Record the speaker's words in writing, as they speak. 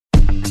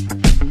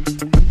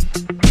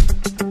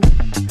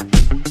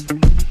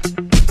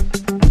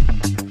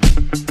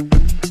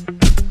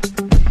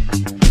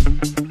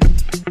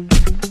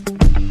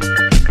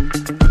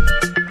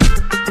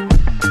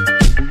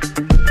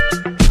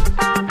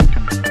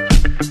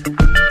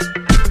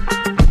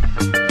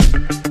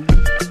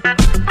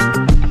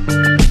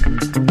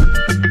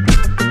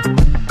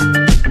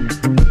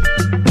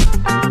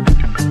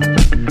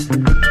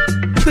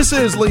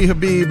Ali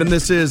Habib, and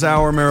this is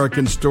Our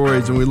American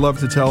Stories, and we love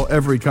to tell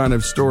every kind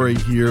of story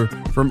here,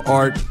 from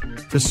art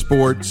to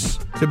sports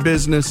to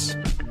business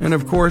and,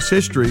 of course,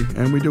 history.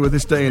 And we do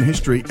This Day in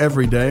History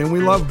every day, and we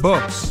love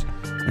books.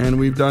 And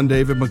we've done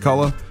David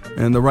McCullough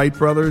and the Wright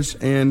brothers,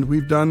 and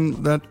we've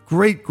done that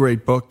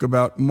great book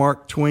about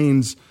Mark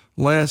Twain's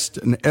last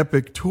and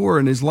epic tour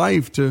in his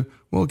life to,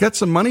 well, get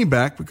some money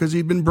back because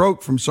he'd been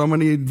broke from so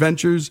many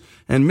adventures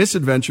and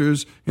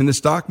misadventures in the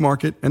stock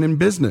market and in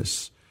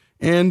business.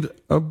 And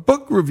a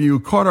book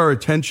review caught our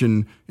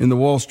attention in the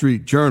Wall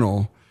Street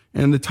Journal,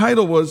 and the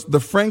title was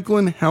The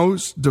Franklin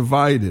House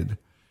Divided.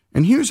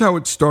 And here's how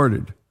it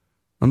started.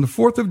 On the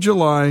 4th of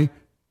July,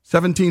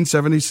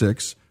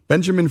 1776,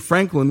 Benjamin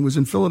Franklin was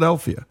in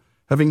Philadelphia,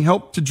 having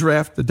helped to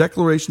draft the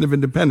Declaration of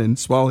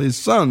Independence, while his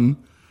son,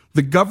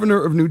 the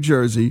governor of New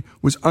Jersey,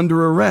 was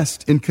under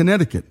arrest in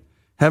Connecticut,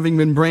 having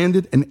been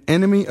branded an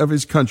enemy of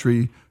his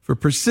country for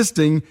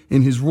persisting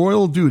in his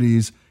royal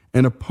duties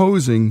and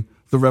opposing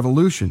the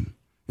revolution.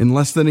 In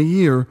less than a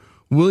year,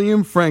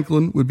 William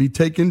Franklin would be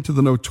taken to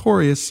the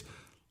notorious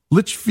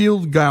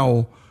Litchfield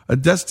Gaol, a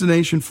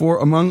destination for,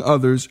 among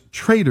others,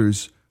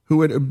 traitors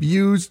who had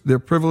abused their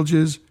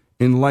privileges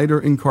in lighter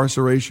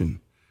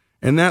incarceration.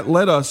 And that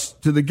led us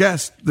to the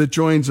guest that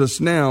joins us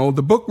now.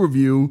 The book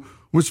review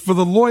was for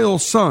The Loyal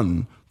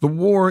Son, The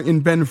War in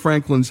Ben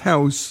Franklin's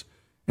House,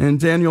 and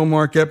Daniel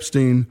Mark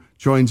Epstein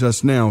joins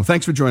us now.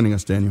 Thanks for joining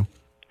us, Daniel.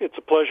 It's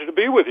a pleasure to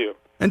be with you.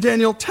 And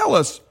Daniel, tell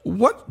us,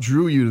 what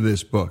drew you to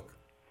this book?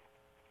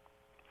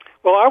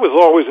 Well, I was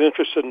always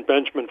interested in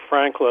Benjamin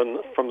Franklin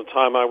from the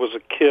time I was a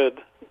kid,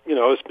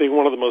 as being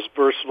one of the most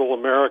versatile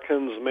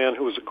Americans, a man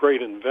who was a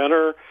great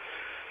inventor,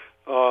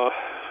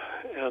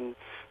 and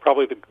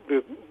probably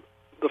the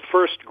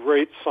first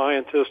great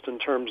scientist in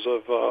terms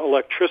of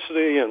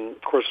electricity. And,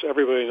 of course,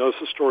 everybody knows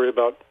the story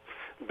about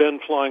Ben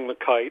flying the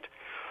kite.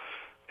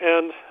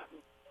 And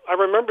I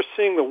remember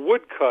seeing the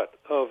woodcut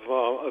of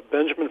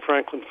Benjamin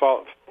Franklin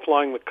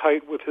flying the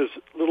kite with his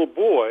little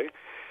boy,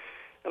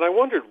 and I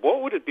wondered,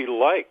 what would it be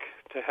like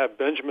to have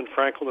Benjamin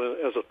Franklin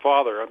as a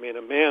father? I mean,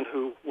 a man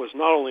who was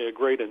not only a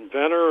great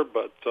inventor,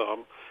 but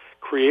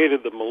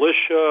created the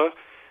militia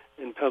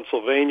in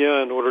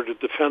Pennsylvania in order to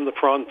defend the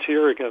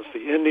frontier against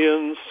the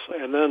Indians,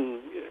 and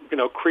then,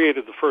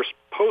 created the first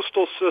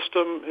postal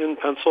system in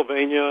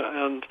Pennsylvania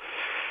and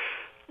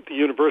the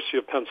University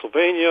of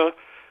Pennsylvania,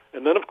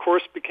 and then, of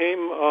course,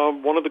 became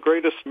one of the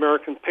greatest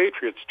American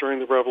patriots during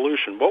the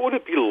Revolution. What would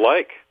it be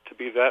like to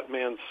be that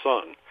man's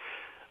son?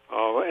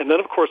 And then,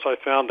 of course, I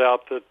found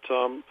out that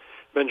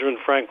Benjamin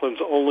Franklin's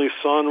only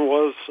son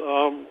was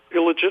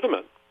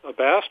illegitimate, a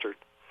bastard,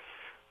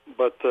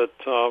 but that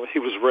he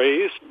was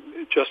raised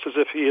just as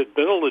if he had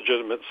been a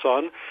legitimate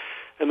son.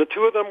 And the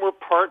two of them were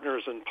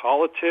partners in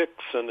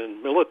politics and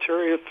in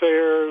military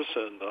affairs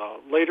and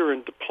later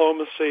in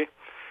diplomacy.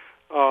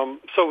 So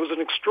it was an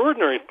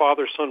extraordinary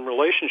father-son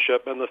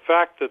relationship, and the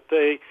fact that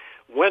they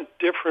went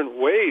different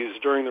ways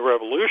during the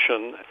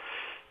Revolution,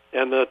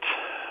 and that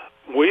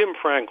William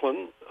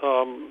Franklin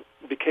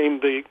became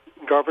the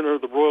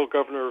royal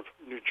governor of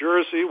New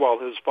Jersey, while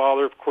his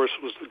father, of course,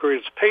 was the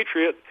greatest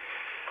patriot,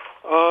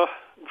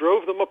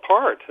 drove them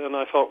apart. And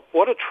I thought,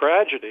 what a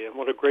tragedy and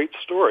what a great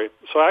story.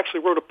 So I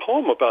actually wrote a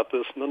poem about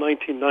this in the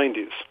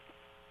 1990s.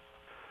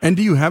 And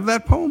do you have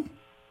that poem?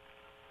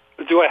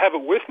 Do I have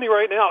it with me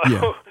right now?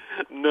 Yeah.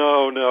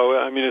 No.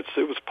 I mean, it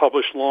was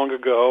published long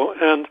ago,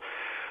 and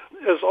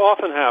as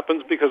often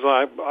happens, because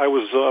I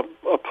was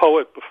a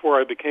poet before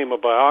I became a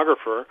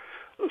biographer,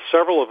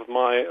 several of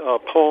my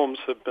poems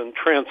have been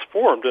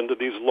transformed into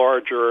these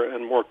larger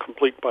and more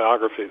complete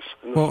biographies,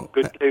 and this is a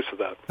good case of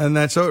that. And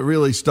that's how it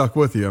really stuck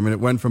with you. I mean, it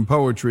went from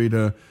poetry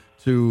to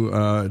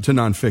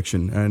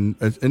nonfiction, and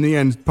in the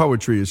end,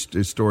 poetry is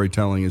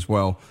storytelling as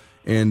well.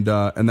 And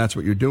that's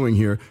what you're doing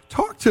here.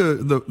 Talk to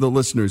the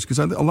listeners, because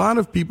a lot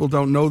of people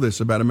don't know this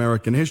about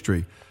American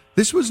history.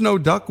 This was no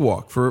duck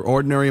walk for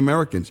ordinary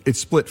Americans. It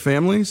split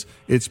families.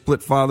 It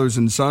split fathers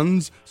and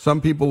sons.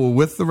 Some people were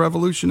with the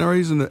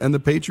revolutionaries and the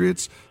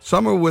patriots.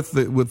 Some were with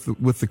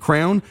the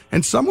crown,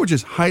 and some were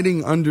just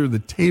hiding under the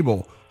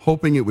table,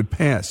 hoping it would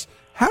pass.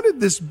 How did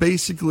this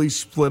basically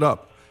split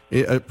up,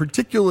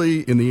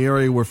 particularly in the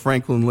area where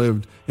Franklin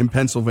lived in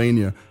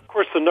Pennsylvania? Of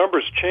course, the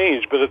numbers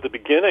changed, but at the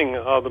beginning,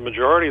 the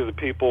majority of the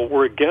people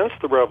were against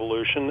the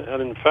revolution,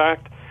 and in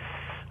fact,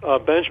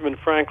 Benjamin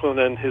Franklin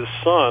and his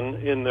son,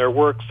 in their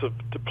works of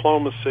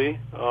diplomacy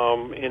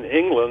in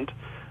England,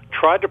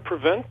 tried to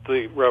prevent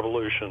the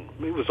revolution.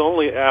 It was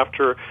only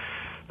after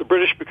the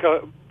British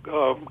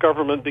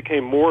government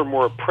became more and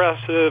more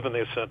oppressive, and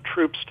they sent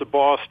troops to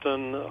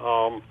Boston,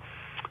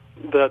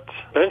 that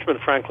Benjamin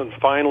Franklin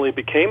finally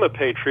became a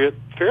patriot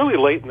fairly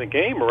late in the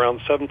game,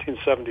 around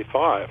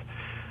 1775.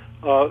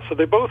 So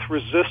they both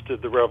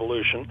resisted the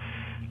revolution.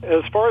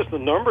 As far as the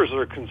numbers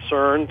are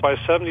concerned, by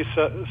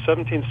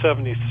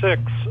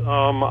 1776,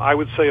 I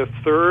would say a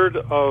third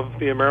of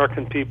the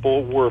American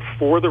people were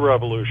for the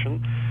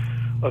revolution,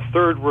 a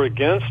third were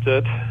against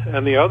it,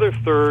 and the other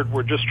third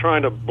were just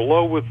trying to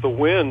blow with the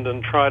wind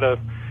and try to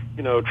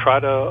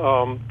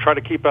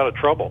keep out of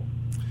trouble.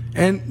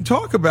 And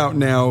talk about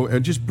now,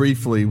 just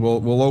briefly,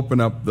 we'll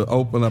open up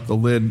the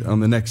lid on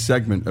the next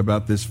segment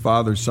about this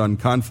father-son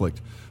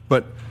conflict.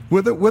 But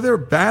were there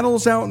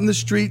battles out in the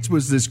streets?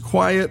 Was this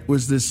quiet?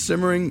 Was this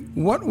simmering?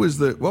 What was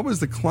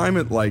the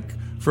climate like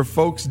for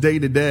folks day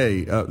to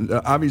day?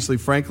 Obviously,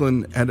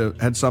 Franklin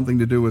had something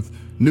to do with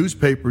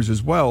newspapers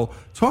as well.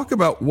 Talk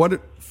about what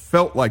it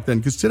felt like then,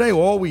 because today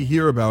all we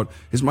hear about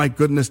is, my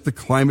goodness, the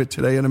climate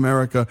today in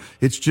America.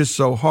 It's just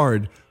so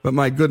hard. But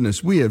my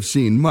goodness, we have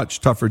seen much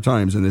tougher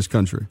times in this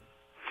country.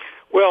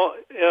 Well,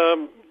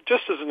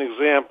 just as an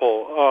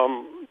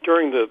example,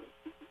 during the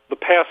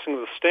passing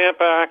of the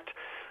Stamp Act,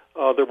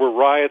 there were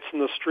riots in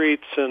the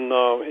streets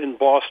in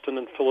Boston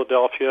and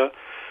Philadelphia.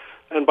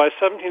 And by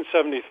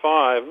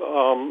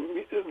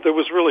 1775, there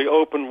was really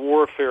open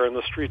warfare in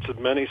the streets of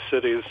many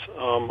cities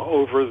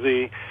over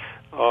the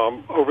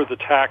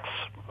tax,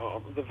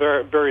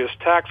 various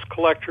tax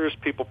collectors,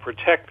 people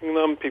protecting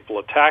them, people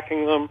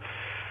attacking them.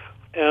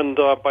 And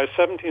by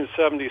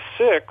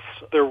 1776,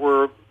 there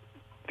were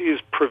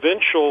these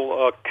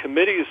provincial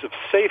committees of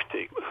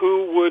safety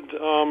who would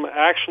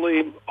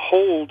actually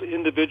hold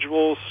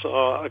individuals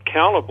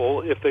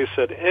accountable if they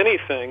said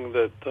anything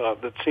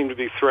that seemed to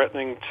be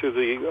threatening to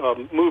the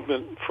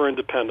movement for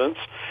independence.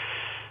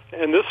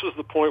 And this was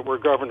the point where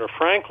Governor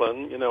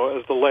Franklin,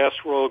 as the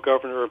last royal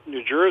governor of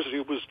New Jersey,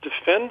 was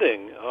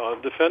defending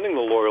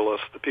the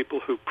Loyalists, the people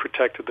who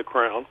protected the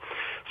crown.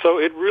 So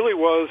it really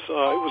was it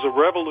was a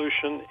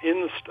revolution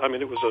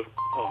it was a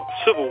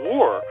civil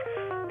war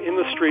in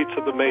the streets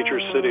of the major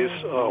cities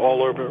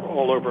all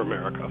over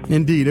America.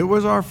 Indeed, it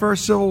was our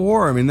first Civil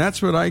War. I mean,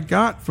 that's what I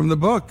got from the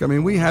book. I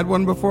mean, we had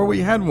one before we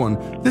had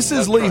one. This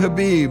is Lee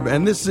Habib,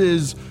 and this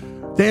is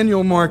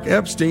Daniel Mark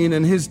Epstein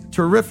and his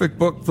terrific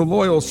book, The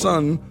Loyal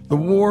Son, The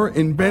War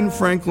in Ben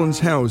Franklin's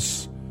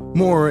House.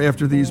 More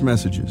after these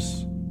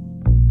messages.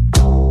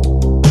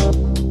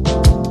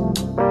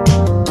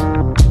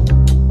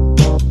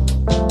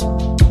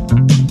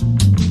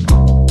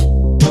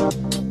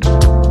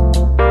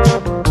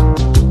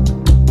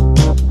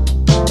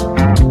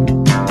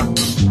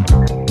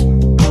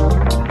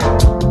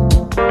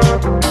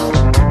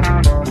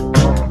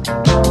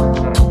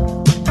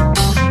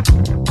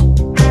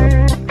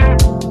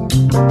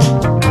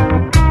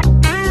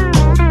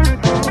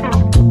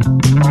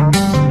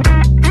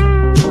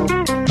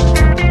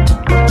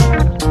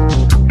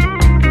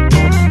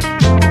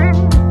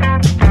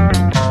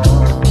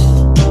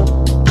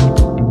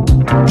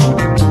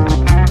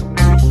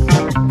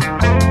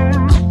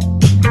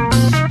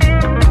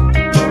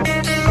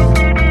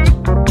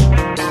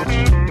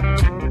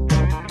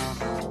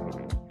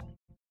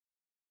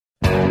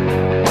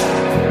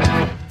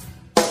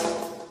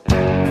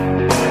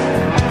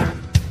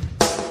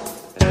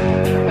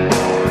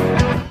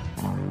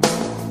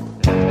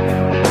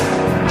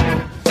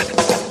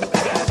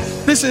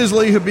 This is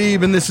Lee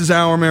Habib, and this is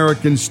Our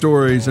American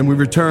Stories, and we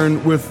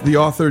return with the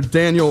author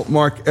Daniel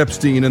Mark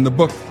Epstein and the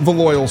book The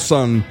Loyal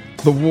Son,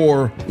 The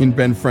War in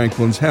Ben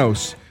Franklin's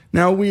House.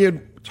 Now, we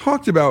had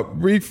talked about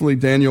briefly,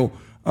 Daniel,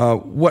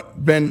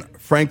 what Ben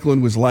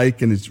Franklin was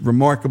like and his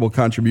remarkable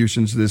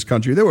contributions to this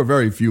country. There were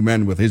very few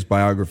men with his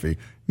biography,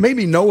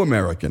 maybe no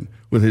American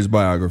with his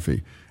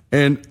biography.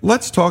 And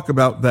let's talk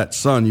about that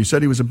son. You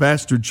said he was a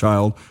bastard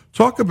child.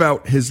 Talk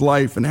about his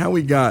life and how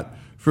he got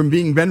from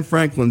being Ben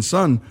Franklin's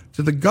son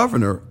to the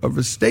governor of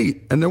a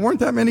state. And there weren't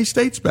that many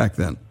states back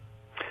then.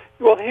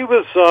 Well, he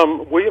was,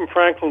 William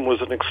Franklin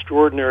was an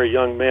extraordinary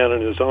young man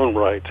in his own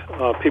right.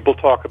 People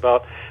talk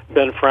about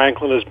Ben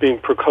Franklin as being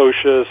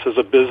precocious, as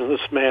a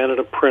businessman and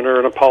a printer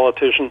and a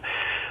politician.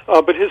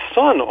 But his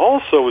son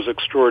also was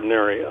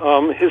extraordinary.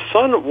 His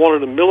son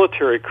wanted a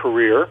military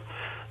career,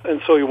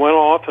 and so he went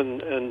off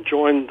and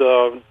joined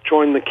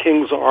the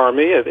King's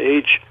Army at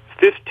age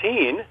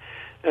 15.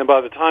 And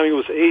by the time he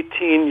was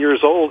 18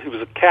 years old, he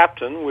was a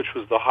captain, which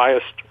was the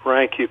highest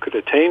rank you could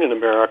attain in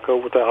America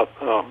without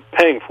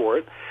paying for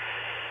it.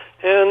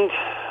 And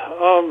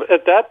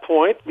at that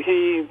point,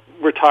 he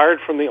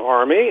retired from the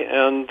Army,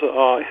 and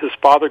his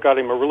father got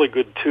him a really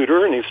good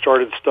tutor, and he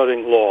started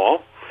studying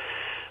law.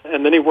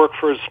 And then he worked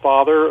for his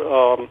father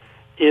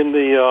in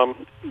the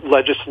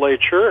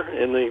legislature,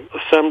 in the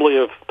Assembly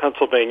of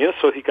Pennsylvania,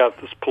 so he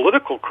got this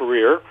political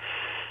career.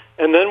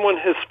 And then when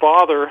his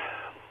father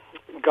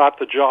got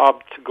the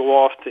job to go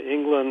off to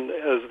England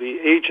as the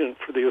agent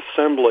for the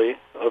Assembly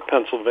of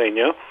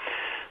Pennsylvania,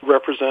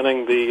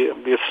 representing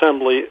the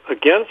Assembly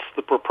against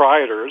the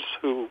proprietors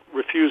who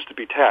refused to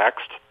be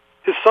taxed,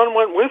 his son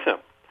went with him.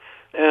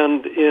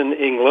 And in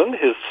England,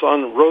 his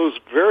son rose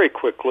very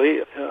quickly.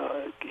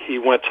 He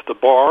went to the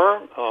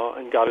bar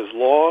and got his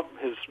law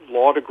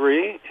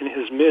degree in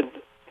his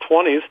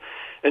mid-20s,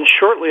 and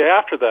shortly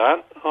after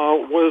that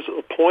was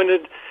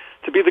appointed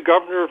to be the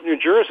governor of New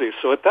Jersey.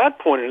 So at that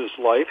point in his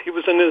life, he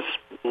was in his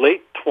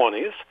late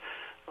 20s.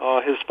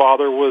 His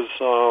father was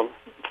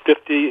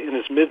 50, in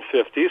his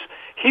mid-50s.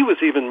 He was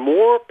even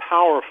more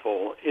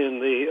powerful in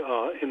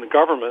the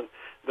government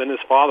than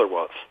his father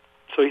was.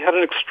 So he had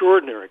an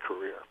extraordinary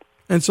career.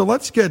 And so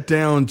let's get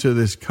down to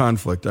this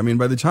conflict. I mean,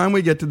 by the time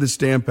we get to the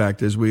Stamp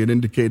Act, as we had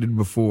indicated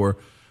before,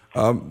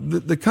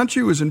 the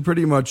country was in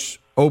pretty much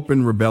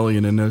open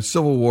rebellion and a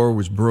civil war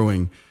was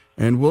brewing.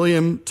 And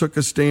William took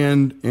a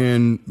stand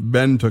and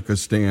Ben took a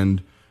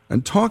stand.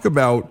 And talk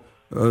about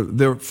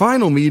their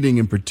final meeting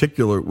in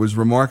particular was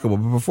remarkable.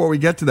 But before we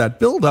get to that,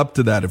 build up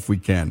to that if we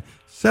can.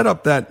 Set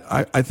up that,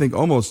 I think,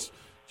 almost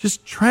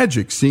just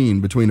tragic scene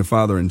between a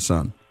father and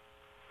son.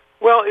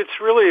 Well, it's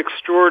really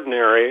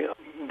extraordinary,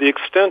 the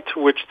extent to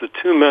which the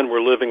two men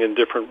were living in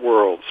different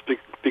worlds,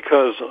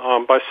 because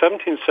by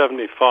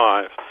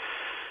 1775,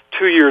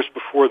 2 years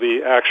before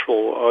the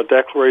actual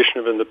Declaration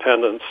of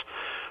Independence,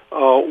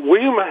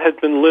 William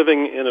had been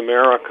living in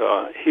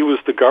America. He was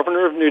the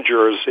governor of New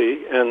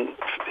Jersey, and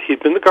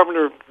he'd been the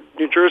governor of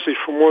New Jersey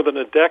for more than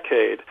a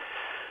decade,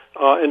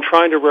 and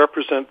trying to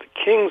represent the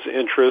king's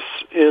interests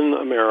in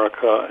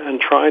America and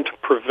trying to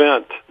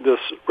prevent this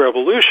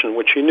revolution,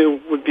 which he knew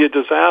would be a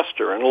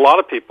disaster. And a lot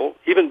of people,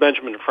 even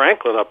Benjamin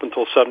Franklin up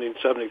until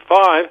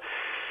 1775,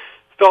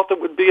 felt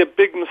it would be a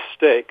big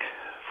mistake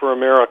for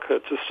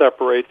America to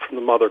separate from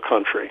the mother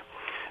country.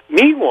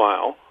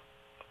 Meanwhile,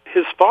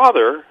 his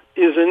father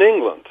is in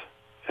England,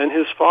 and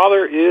his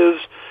father is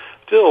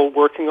still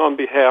working on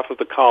behalf of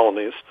the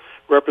colonies,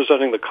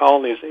 representing the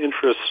colonies'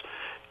 interests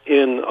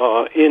in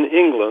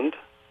England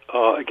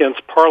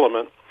against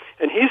Parliament,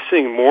 and he's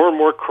seeing more and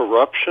more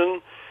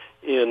corruption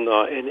in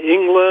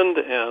England.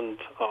 And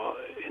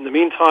in the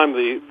meantime,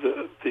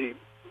 the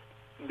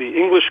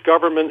English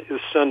government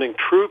is sending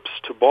troops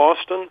to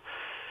Boston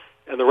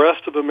and the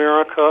rest of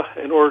America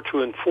in order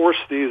to enforce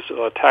these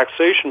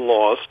taxation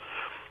laws.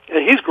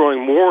 And he's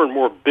growing more and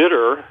more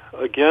bitter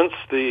against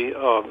the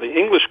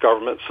English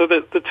government, so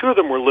that the two of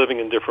them were living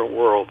in different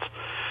worlds.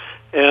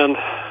 And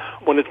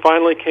when it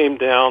finally came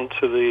down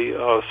to the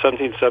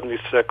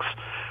 1776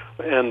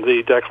 and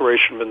the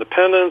Declaration of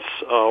Independence,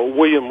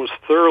 William was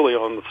thoroughly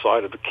on the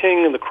side of the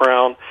king and the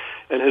crown,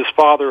 and his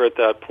father at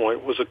that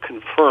point was a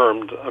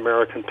confirmed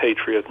American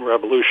patriot and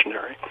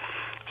revolutionary.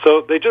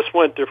 So they just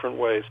went different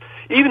ways.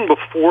 Even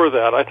before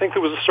that, I think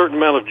there was a certain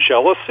amount of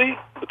jealousy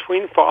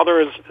between father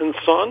and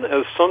son,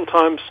 as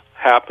sometimes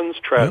happens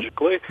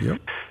tragically.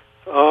 Yep.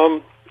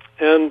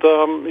 And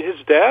his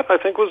dad, I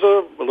think, was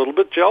a little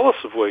bit jealous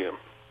of William.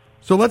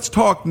 So let's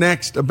talk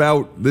next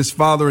about this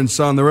father and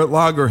son. They're at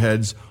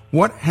loggerheads.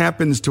 What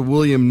happens to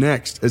William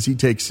next as he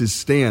takes his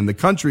stand? The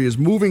country is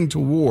moving to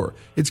war.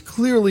 It's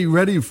clearly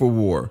ready for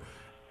war.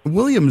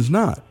 William's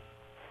not.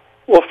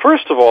 Well,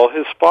 first of all,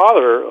 his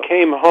father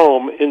came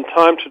home in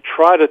time to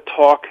try to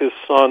talk his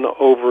son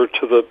over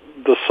to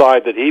the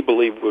side that he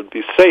believed would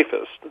be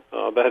safest,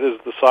 that is,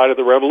 the side of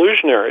the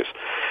revolutionaries.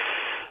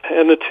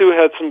 And the two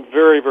had some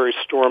very, very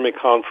stormy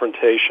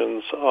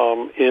confrontations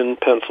in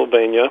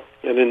Pennsylvania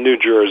and in New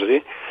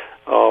Jersey,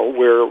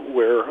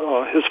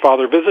 where his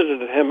father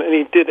visited him, and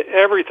he did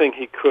everything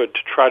he could to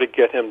try to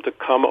get him to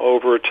come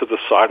over to the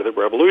side of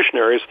the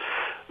revolutionaries,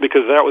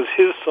 because that was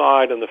his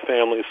side and the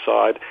family's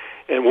side,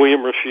 and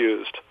William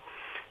refused.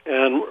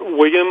 And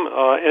William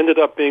ended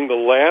up being the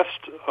last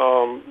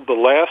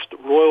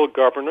royal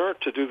governor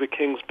to do the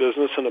king's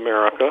business in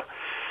America.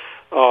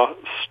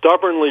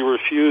 Stubbornly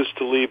refused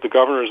to leave the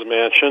governor's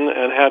mansion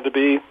and had to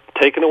be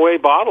taken away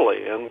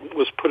bodily and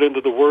was put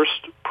into the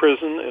worst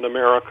prison in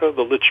America,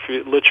 the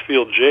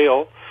Litchfield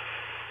jail,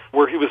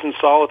 where he was in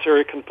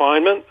solitary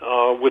confinement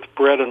with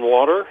bread and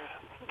water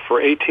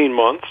for 18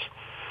 months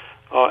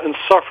and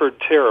suffered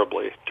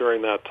terribly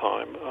during that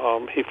time.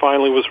 He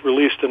finally was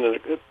released in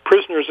a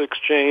prisoner's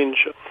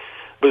exchange,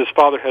 but his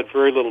father had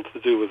very little to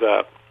do with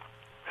that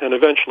and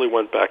eventually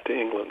went back to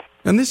England.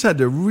 And this had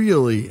to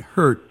really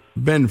hurt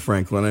Ben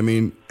Franklin. I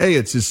mean,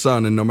 it's his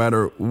son, and no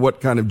matter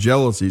what kind of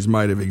jealousies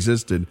might have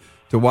existed,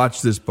 to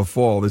watch this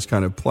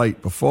kind of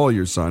plight befall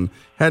your son,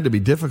 had to be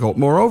difficult.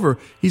 Moreover,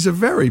 he's a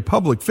very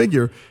public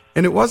figure,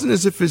 and it wasn't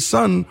as if his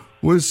son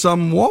was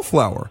some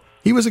wallflower.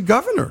 He was a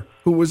governor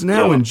who was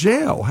now in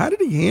jail. How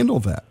did he handle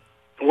that?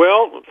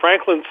 Well,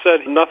 Franklin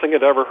said nothing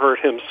had ever hurt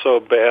him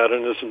so bad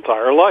in his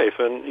entire life,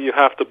 and you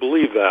have to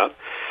believe that.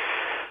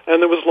 And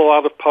there was a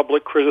lot of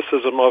public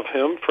criticism of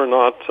him for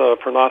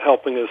not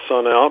helping his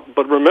son out.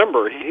 But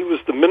remember, he was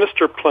the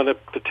minister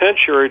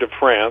plenipotentiary to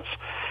France,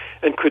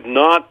 and could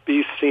not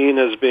be seen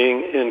as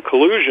being in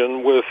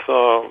collusion with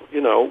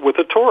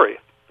a Tory.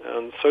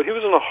 And so he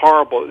was in a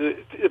horrible.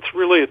 It's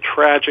really a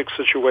tragic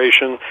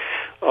situation,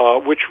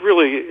 which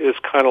really is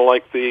kind of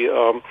like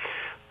the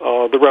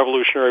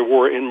Revolutionary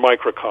War in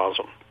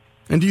microcosm.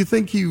 And do you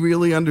think he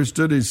really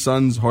understood his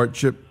son's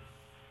hardship?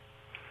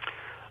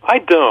 I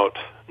don't.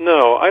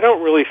 No, I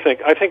don't really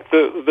think. I think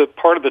the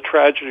part of the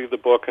tragedy of the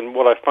book, and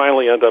what I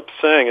finally end up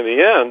saying in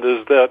the end,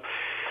 is that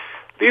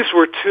these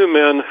were two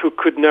men who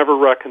could never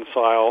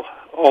reconcile,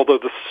 although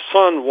the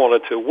son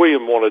wanted to,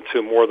 William wanted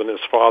to more than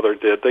his father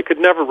did. They could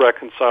never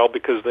reconcile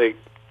because they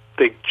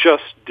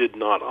just did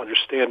not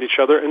understand each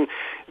other. And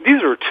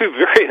these are two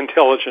very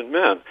intelligent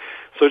men.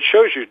 So it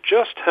shows you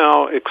just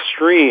how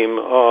extreme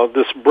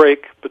this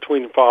break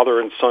between father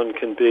and son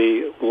can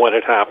be when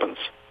it happens.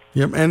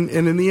 Yep, and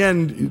in the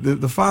end,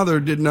 the father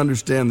didn't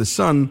understand the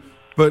son,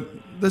 but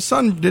the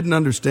son didn't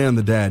understand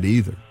the dad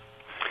either.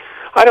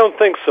 I don't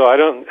think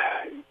so.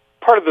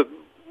 Part of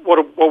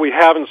what we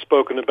haven't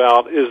spoken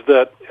about is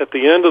that at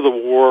the end of the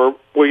war,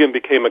 William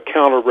became a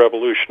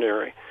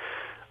counter-revolutionary,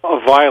 a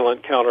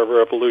violent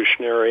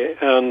counter-revolutionary,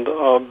 and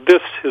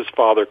this his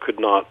father could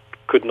not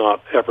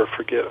ever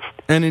forgive.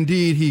 And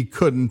indeed, he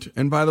couldn't.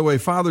 And by the way,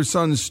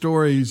 father-son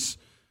stories,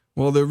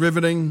 well, they're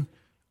riveting,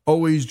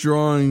 always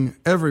drawing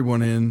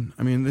everyone in.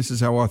 I mean, this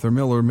is how Arthur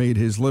Miller made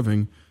his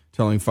living,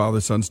 telling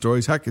father-son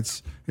stories. Heck,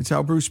 it's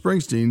how Bruce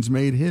Springsteen's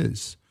made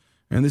his.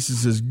 And this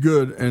is as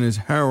good and as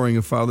harrowing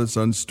a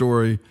father-son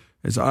story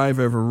as I've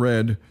ever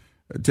read.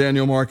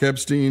 Daniel Mark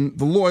Epstein,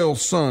 The Loyal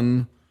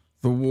Son,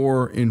 The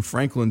War in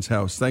Franklin's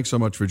House. Thanks so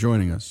much for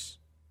joining us.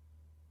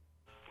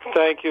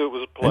 Thank you. It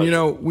was a pleasure.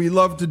 And, we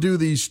love to do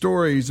these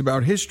stories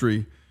about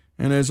history.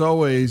 And as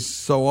always,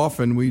 so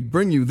often, we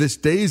bring you This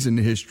Days in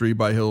History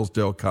by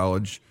Hillsdale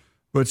College.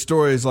 But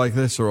stories like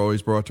this are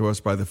always brought to us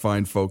by the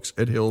fine folks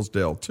at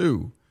Hillsdale,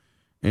 too.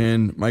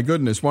 And my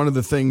goodness, one of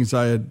the things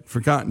I had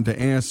forgotten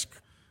to ask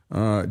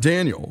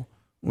Daniel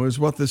was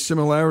what the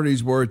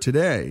similarities were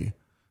today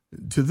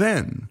to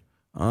then.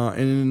 And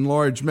in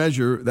large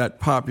measure, that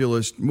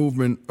populist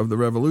movement of the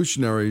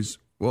revolutionaries,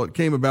 well, it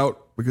came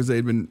about because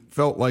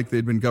felt like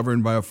they'd been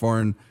governed by a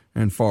foreign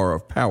and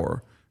far-off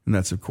power. And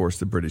that's, of course,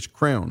 the British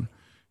Crown.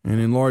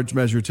 And in large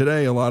measure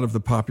today, a lot of the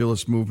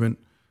populist movement,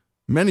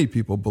 many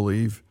people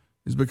believe,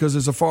 is because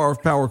there's a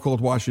far-off power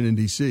called Washington,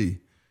 D.C.,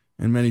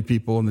 and many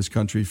people in this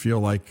country feel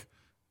like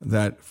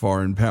that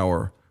foreign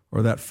power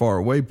or that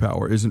faraway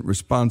power isn't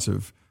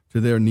responsive to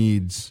their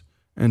needs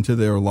and to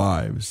their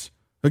lives.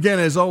 Again,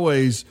 as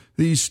always,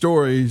 these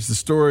stories, the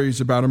stories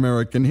about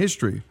American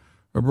history,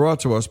 are brought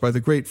to us by the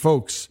great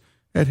folks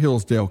at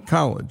Hillsdale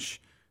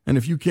College. And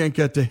if you can't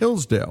get to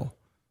Hillsdale,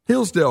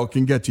 Hillsdale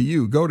can get to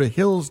you. Go to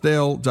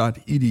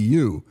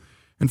hillsdale.edu.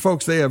 And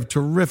folks, they have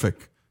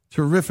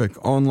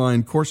terrific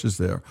online courses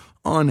there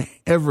on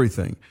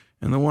everything.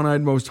 And the one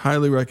I'd most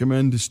highly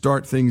recommend to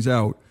start things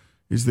out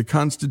is the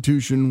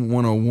Constitution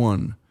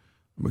 101,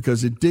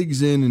 because it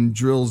digs in and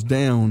drills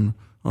down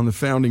on the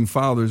founding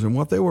fathers and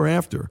what they were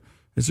after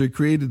as they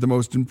created the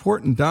most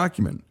important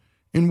document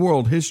in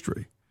world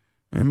history.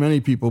 And many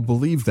people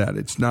believe that.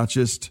 It's not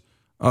just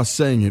us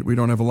saying it. We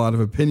don't have a lot of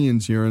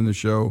opinions here in the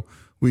show.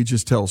 We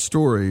just tell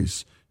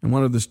stories. And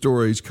one of the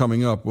stories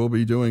coming up, we'll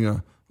be doing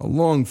a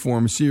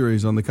long-form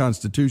series on the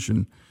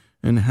Constitution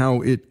and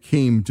how it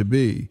came to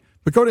be.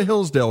 But go to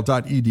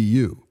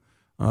hillsdale.edu.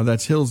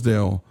 That's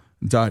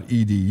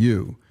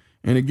hillsdale.edu.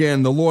 And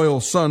again, The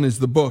Loyal Son is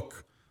the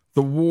book,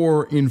 The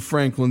War in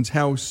Franklin's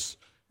House.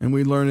 And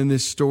we learn in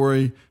this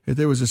story that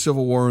there was a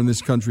civil war in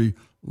this country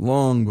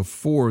long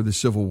before the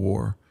Civil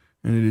War.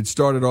 And it had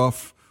started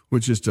off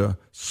with just a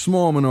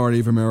small minority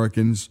of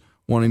Americans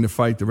wanting to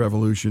fight the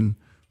revolution.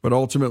 But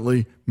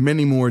ultimately,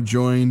 many more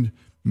joined,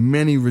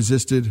 many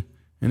resisted,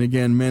 and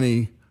again,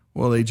 many,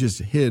 well, they just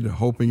hid,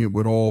 hoping it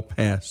would all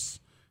pass.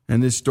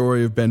 And this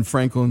story of Ben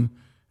Franklin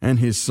and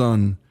his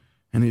son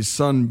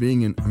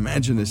being in,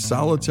 imagine this,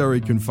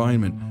 solitary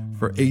confinement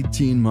for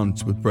 18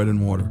 months with bread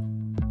and water.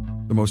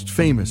 The most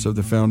famous of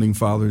the founding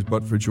fathers,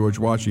 but for George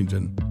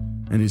Washington,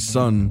 and his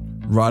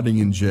son rotting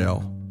in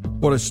jail.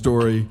 What a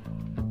story.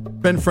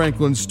 Ben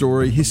Franklin's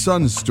story, his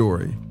son's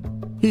story,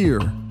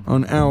 here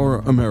on Our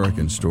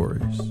American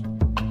Stories.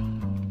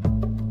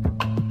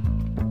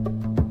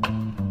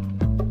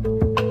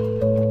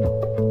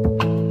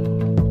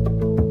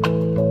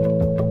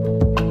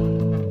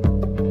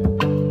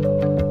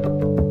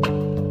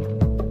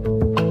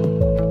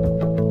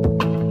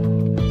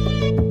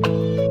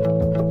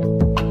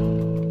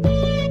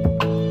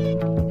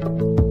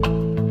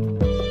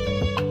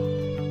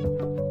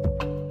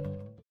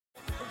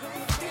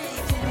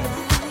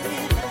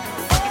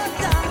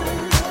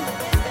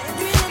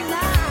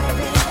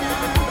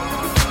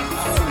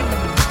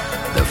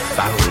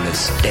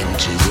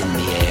 stenches in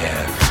the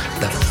air,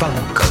 the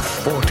funk of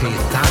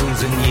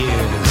 40,000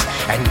 years,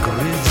 and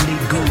grisly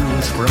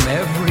goons from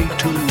every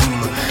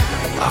tomb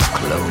are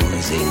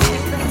closing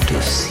in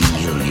to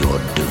seal your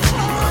doom.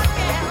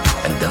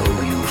 And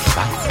though you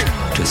fight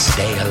to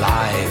stay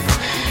alive,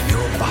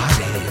 your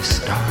body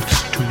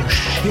starts to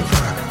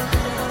shiver,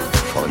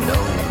 for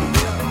no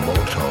mere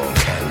mortal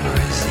can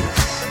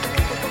resist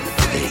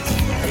the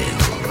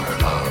evil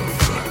of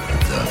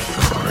the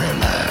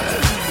thriller.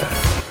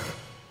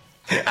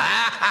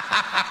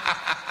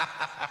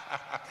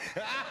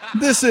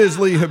 This is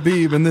Lee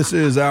Habib, and this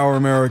is Our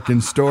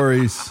American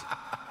Stories.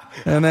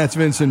 And that's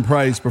Vincent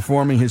Price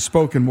performing his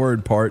spoken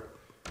word part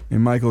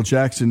in Michael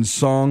Jackson's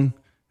song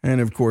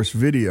and, of course,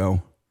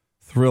 video,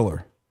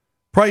 Thriller.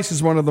 Price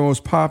is one of the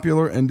most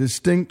popular and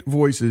distinct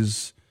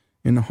voices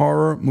in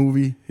horror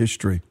movie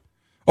history.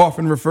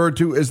 Often referred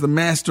to as the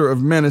Master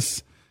of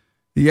Menace,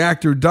 the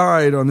actor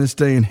died on this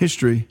day in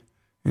history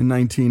in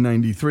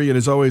 1993. And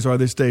as always, our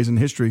This Days in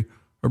History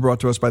are brought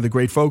to us by the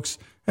great folks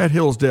at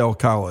Hillsdale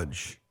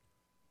College.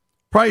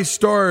 Price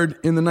starred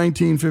in the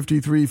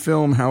 1953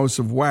 film House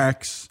of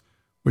Wax,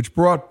 which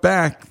brought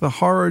back the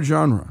horror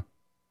genre.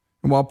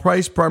 And while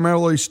Price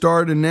primarily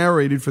starred and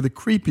narrated for the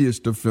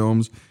creepiest of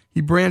films,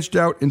 he branched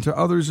out into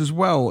others as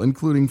well,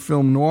 including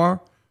film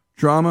noir,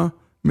 drama,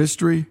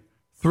 mystery,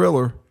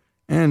 thriller,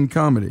 and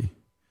comedy.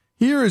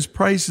 Here is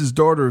Price's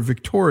daughter,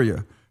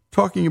 Victoria,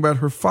 talking about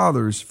her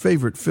father's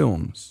favorite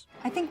films.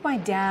 I think my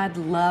dad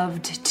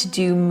loved to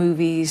do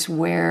movies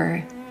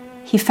where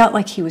he felt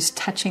like he was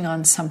touching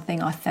on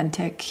something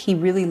authentic. He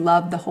really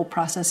loved the whole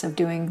process of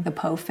doing the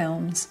Poe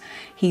films.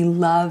 He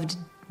loved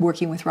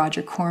working with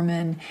Roger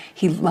Corman.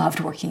 He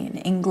loved working in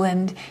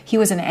England. He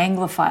was an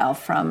Anglophile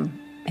from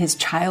his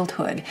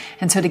childhood.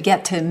 And so to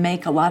get to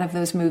make a lot of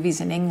those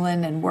movies in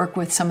England and work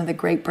with some of the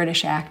great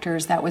British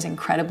actors, that was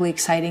incredibly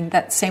exciting.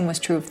 That same was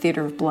true of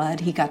Theatre of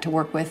Blood. He got to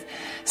work with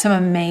some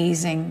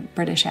amazing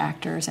British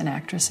actors and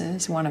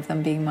actresses, one of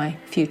them being my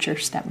future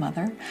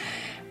stepmother.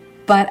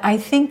 But I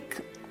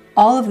think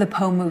all of the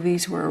Poe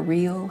movies were a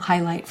real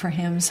highlight for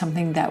him,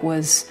 something that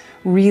was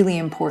really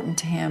important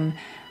to him.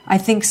 I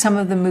think some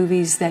of the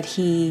movies that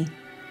he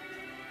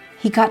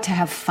got to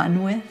have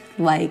fun with,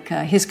 like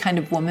His Kind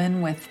of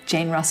Woman with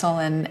Jane Russell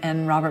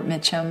and Robert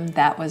Mitchum,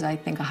 that was, I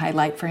think, a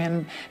highlight for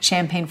him.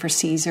 Champagne for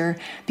Caesar,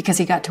 because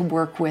he got to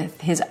work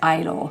with his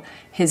idol.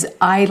 His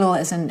idol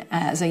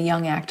as a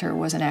young actor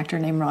was an actor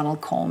named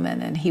Ronald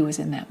Colman, and he was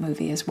in that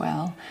movie as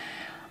well.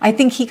 I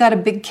think he got a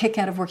big kick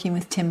out of working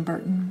with Tim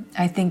Burton.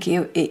 I think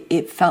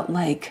it felt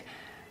like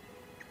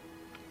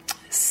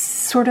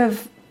sort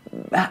of,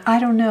 I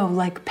don't know,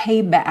 like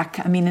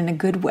payback. I mean, in a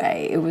good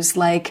way. It was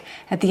like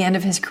at the end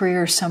of his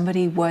career,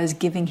 somebody was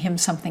giving him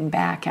something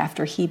back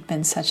after he'd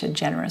been such a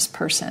generous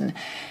person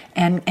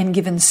and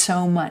given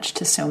so much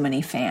to so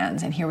many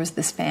fans. And here was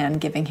this fan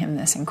giving him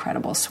this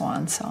incredible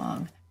swan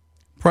song.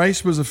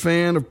 Price was a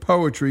fan of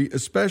poetry,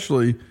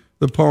 especially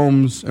the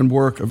poems and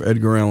work of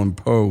Edgar Allan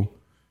Poe.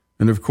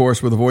 And of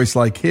course, with a voice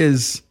like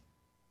his,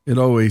 it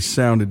always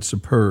sounded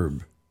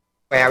superb.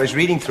 I was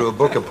reading through a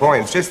book of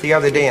poems just the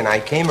other day, and I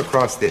came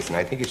across this, and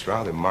I think it's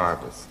rather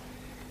marvelous.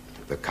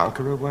 The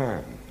Conqueror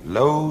Worm,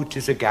 lo,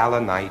 'tis a gala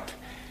night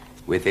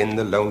within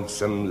the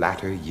lonesome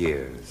latter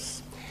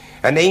years.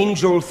 An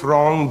angel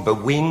throng,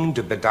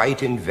 bewinged,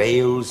 bedight in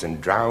veils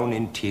and drown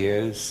in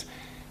tears,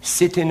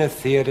 sit in a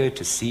theater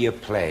to see a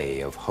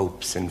play of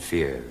hopes and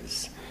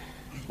fears,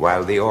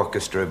 while the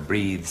orchestra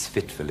breathes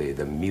fitfully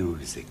the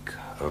music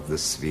of the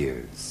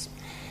spheres.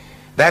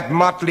 That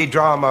motley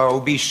drama, oh,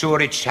 be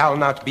sure it shall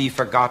not be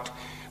forgot,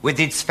 with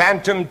its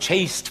phantom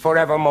chased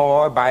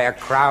forevermore by a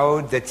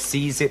crowd that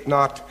sees it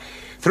not,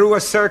 through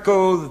a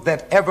circle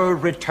that ever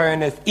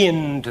returneth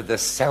into the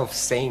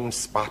self-same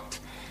spot,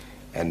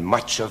 and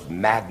much of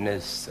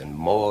madness and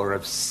more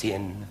of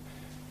sin,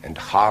 and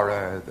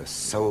horror the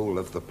soul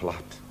of the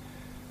plot.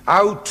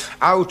 Out,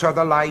 out are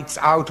the lights,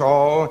 out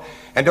all,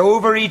 and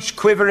over each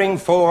quivering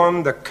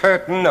form the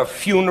curtain of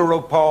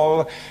funeral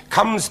pall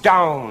comes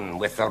down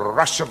with the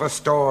rush of a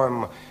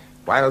storm,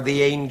 while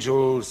the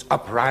angels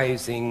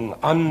uprising,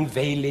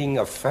 unveiling,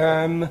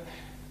 affirm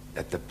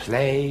that the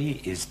play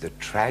is the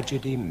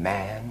tragedy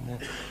man,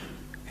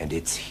 and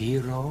its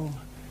hero,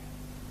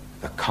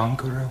 the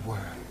conqueror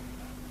worm.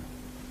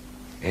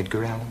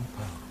 Edgar Allan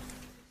Poe.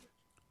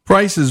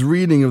 Price's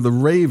reading of The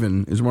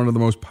Raven is one of the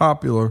most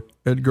popular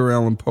Edgar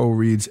Allan Poe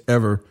reads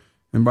ever.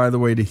 And by the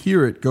way, to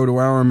hear it, go to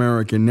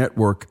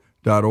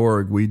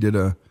ouramericannetwork.org. We did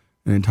an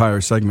entire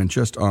segment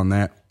just on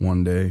that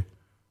one day,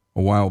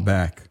 a while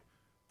back.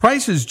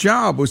 Price's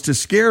job was to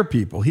scare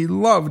people. He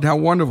loved how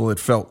wonderful it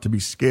felt to be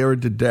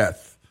scared to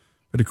death.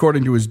 But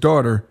according to his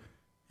daughter,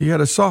 he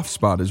had a soft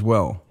spot as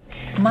well.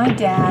 My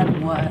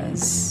dad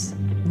was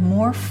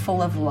more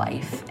full of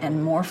life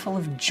and more full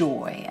of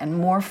joy and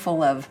more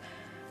full of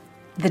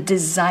the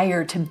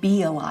desire to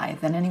be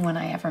alive than anyone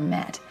I ever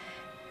met.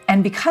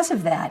 And because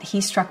of that,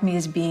 he struck me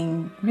as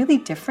being really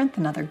different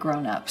than other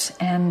grown-ups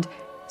and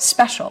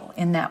special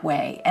in that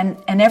way. And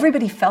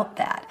everybody felt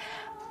that.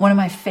 One of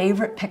my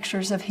favorite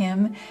pictures of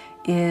him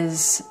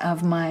is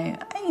of my,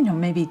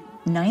 maybe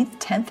 9th,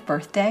 10th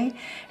birthday,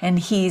 and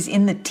he's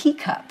in the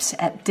teacups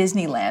at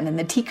Disneyland, and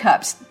the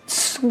teacups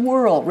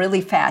swirl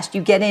really fast.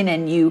 You get in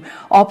and you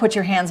all put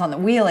your hands on the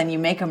wheel and you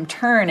make them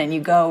turn and you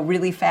go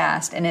really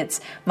fast, and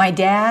it's my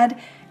dad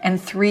and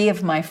 3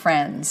 of my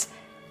friends,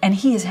 and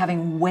he is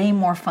having way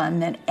more fun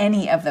than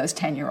any of those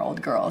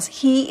 10-year-old girls.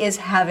 He is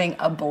having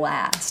a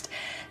blast.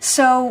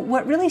 So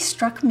what really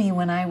struck me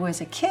when I was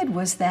a kid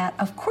was that,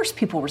 of course,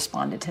 people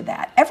responded to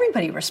that.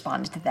 Everybody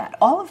responded to that.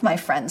 All of my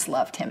friends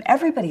loved him.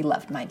 Everybody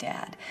loved my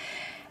dad.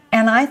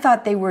 And I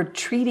thought they were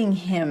treating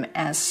him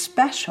as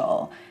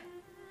special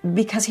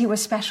because he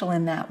was special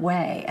in that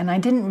way. And I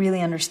didn't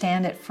really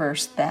understand at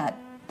first that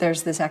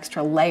there's this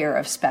extra layer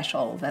of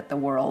special that the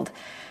world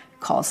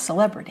calls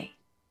celebrity.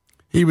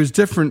 He was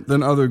different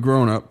than other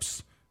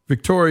grown-ups.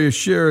 Victoria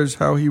shares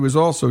how he was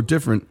also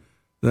different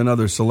than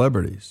other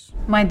celebrities.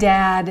 My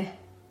dad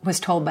was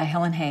told by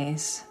Helen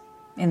Hayes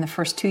in the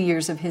first 2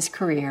 years of his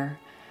career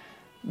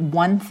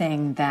one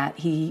thing that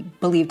he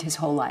believed his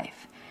whole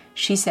life.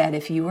 She said,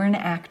 if you were an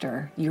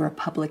actor, you're a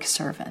public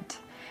servant.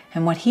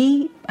 And what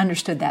he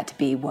understood that to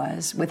be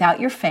was, without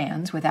your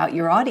fans, without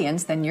your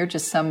audience, then you're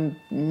just some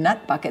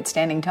nut bucket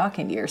standing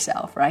talking to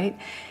yourself, right?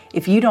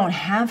 If you don't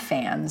have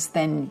fans,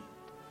 then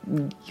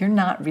you're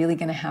not really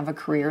going to have a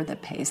career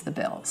that pays the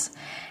bills.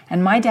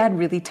 And my dad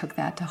really took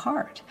that to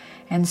heart.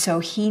 And so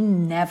he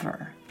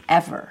never,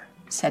 ever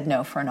said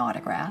no for an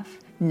autograph.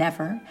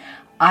 Never.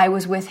 I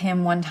was with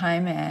him one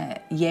time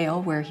at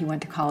Yale, where he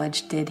went to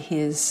college, did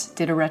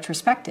a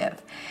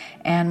retrospective.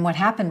 And what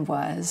happened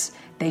was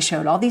they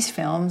showed all these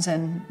films,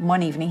 and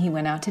one evening he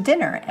went out to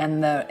dinner,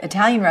 and the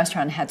Italian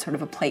restaurant had sort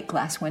of a plate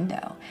glass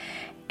window.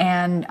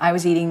 And I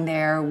was eating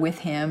there with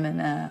him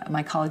and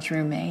my college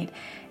roommate,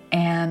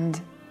 and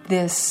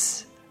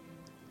this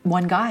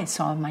one guy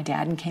saw my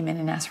dad and came in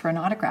and asked for an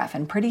autograph,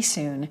 and pretty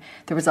soon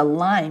there was a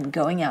line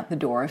going out the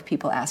door of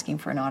people asking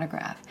for an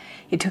autograph.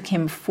 It took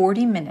him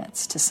 40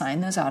 minutes to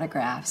sign those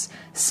autographs,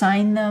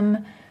 sign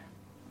them,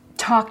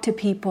 talk to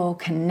people,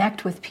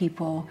 connect with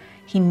people.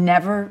 He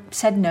never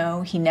said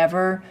no. He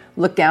never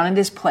looked down at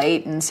his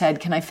plate and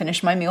said, "Can I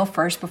finish my meal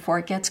first before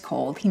it gets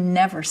cold?" He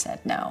never said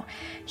no.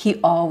 He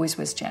always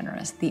was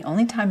generous. The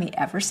only time he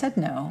ever said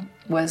no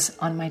was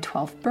on my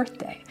 12th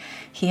birthday.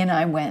 He and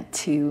I went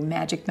to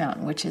Magic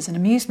Mountain, which is an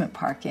amusement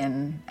park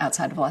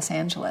outside of Los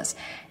Angeles.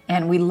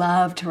 And we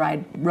loved to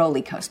ride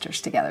roller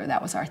coasters together.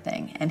 That was our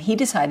thing. And he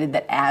decided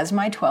that as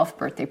my 12th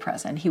birthday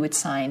present, he would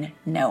sign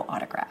no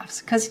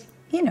autographs. Because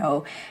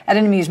at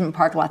an amusement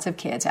park, lots of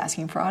kids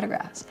asking for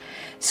autographs.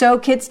 So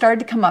kids started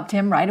to come up to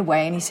him right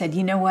away, and he said,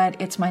 "You know what?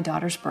 It's my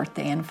daughter's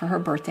birthday, and for her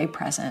birthday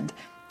present,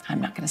 I'm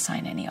not going to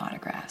sign any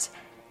autographs."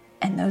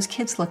 And those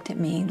kids looked at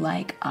me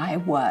like I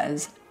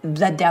was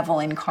the devil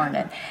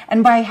incarnate.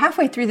 And by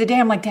halfway through the day,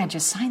 I'm like, "Dad,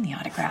 just sign the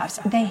autographs.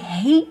 They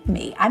hate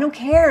me. I don't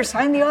care.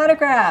 Sign the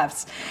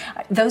autographs."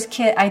 Those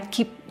kids, I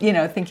keep,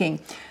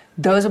 thinking,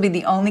 those will be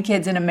the only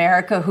kids in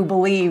America who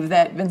believe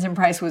that Vincent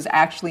Price was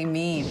actually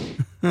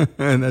mean.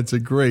 And that's a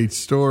great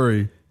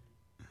story.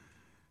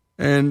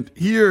 And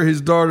here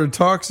his daughter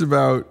talks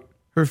about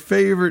her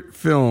favorite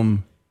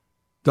film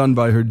done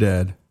by her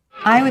dad.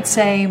 I would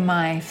say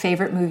my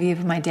favorite movie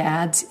of my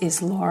dad's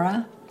is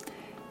Laura.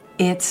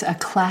 It's a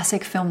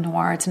classic film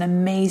noir. It's an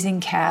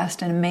amazing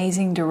cast, an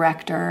amazing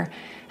director.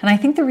 And I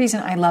think the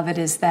reason I love it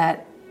is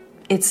that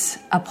it's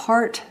a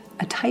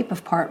type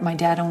of part my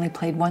dad only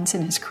played once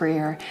in his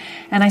career.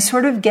 And I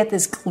sort of get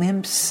this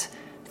glimpse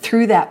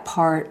through that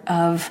part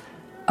of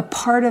a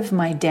part of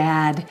my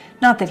dad,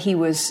 not that he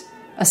was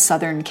a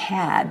Southern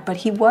cad, but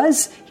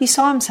he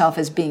saw himself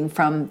as being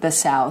from the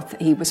South.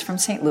 He was from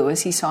St.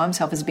 Louis. He saw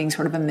himself as being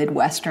sort of a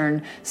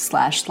Midwestern /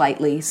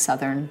 slightly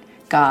Southern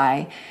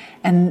guy.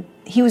 And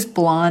he was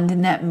blonde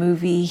in that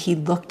movie. He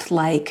looked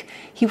like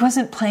he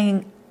wasn't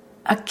playing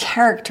a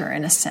character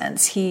in a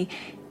sense. He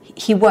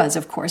was,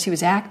 of course, he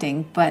was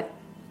acting, but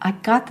I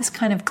got this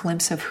kind of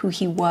glimpse of who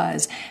he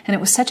was. And it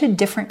was such a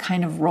different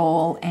kind of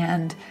role,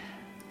 and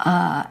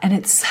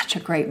it's such a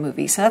great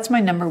movie. So that's my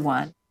number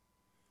one.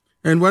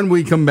 And when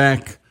we come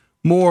back,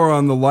 more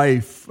on the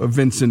life of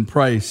Vincent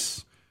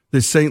Price.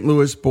 This St.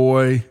 Louis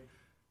boy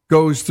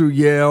goes through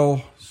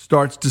Yale,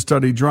 starts to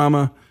study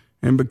drama,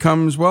 and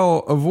becomes,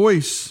 a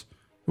voice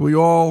we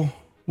all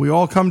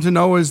come to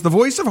know as the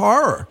voice of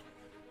horror.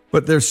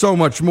 But there's so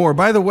much more.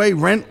 By the way,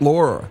 rent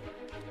Laura.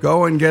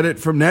 Go and get it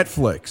from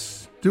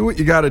Netflix. Do what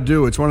you got to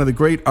do. It's one of the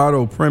great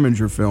Otto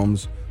Preminger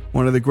films,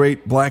 one of the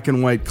great black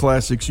and white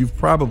classics you've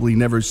probably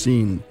never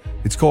seen.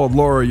 It's called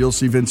Laura. You'll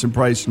see Vincent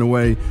Price in a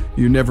way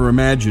you never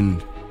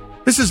imagined.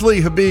 This is Lee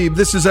Habib.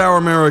 This is Our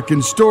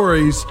American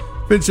Stories.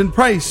 Vincent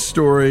Price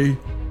story.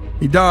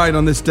 He died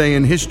on this day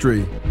in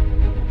history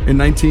in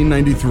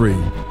 1993.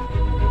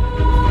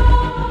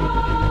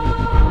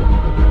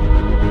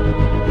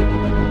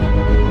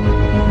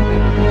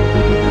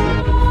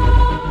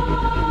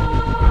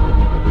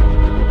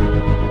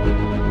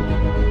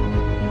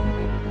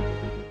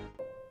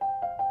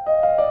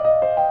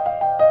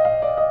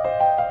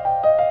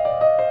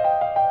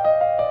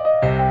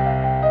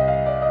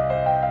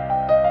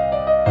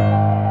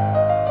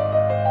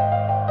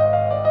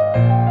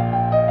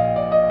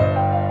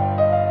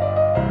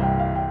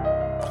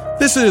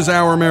 This is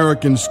Our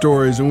American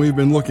Stories, and we've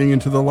been looking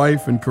into the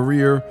life and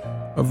career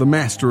of the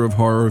master of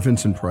horror,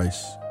 Vincent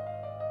Price.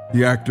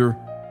 The actor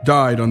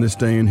died on this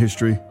day in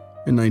history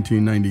in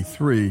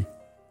 1993.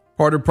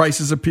 Part of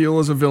Price's appeal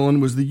as a villain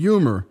was the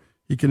humor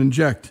he could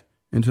inject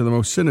into the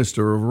most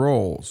sinister of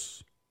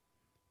roles.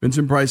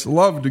 Vincent Price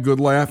loved a good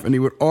laugh, and he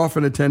would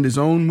often attend his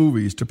own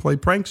movies to play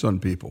pranks on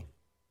people.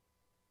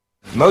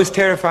 Most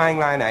terrifying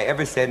line I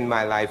ever said in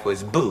my life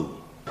was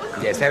boo.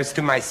 Yes, that was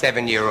to my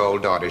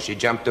 7-year-old daughter. She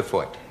jumped a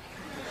foot.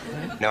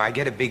 No, I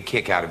get a big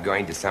kick out of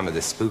going to some of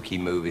the spooky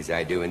movies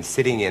I do and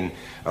sitting in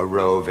a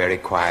row very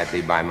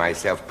quietly by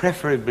myself,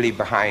 preferably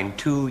behind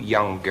 2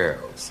 young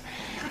girls.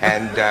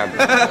 And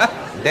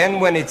then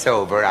when it's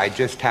over, I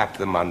just tap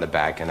them on the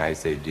back and I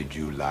say, "Did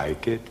you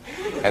like it?"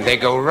 And they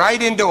go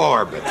right into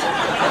orbit.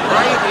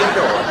 Right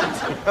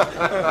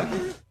into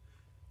orbit.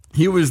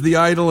 He was the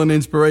idol and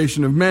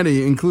inspiration of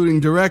many, including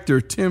director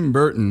Tim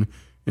Burton.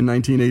 In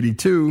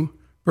 1982,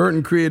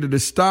 Burton created a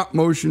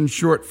stop-motion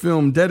short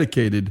film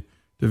dedicated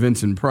to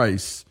Vincent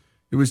Price.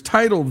 It was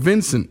titled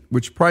Vincent,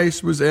 which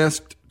Price was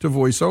asked to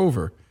voice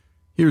over.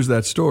 Here's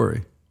that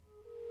story.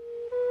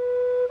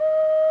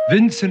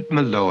 Vincent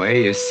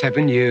Malloy is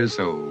 7 years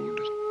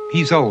old.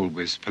 He's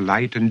always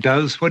polite and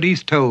does what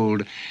he's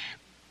told.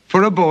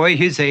 For a boy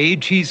his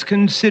age, he's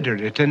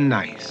considerate and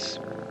nice.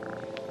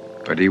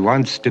 But he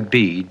wants to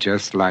be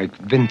just like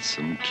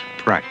Vincent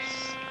Price.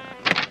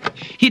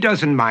 He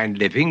doesn't mind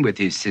living with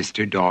his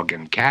sister, dog,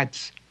 and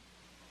cats,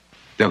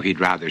 though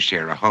he'd rather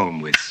share a home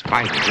with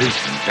spiders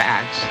and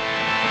bats.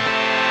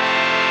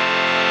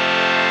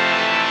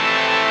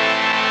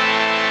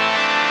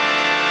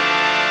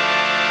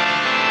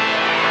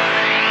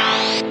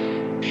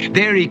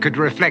 There he could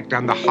reflect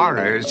on the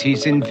horrors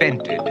he's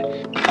invented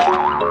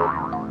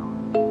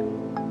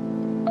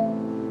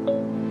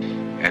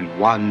and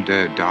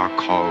wander dark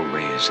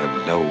hallways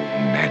alone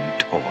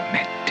and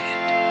tormented.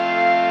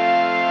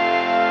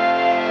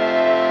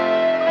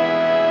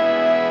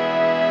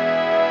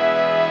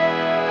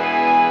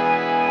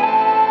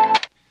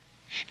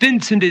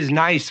 Vincent is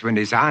nice when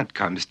his aunt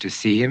comes to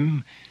see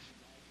him,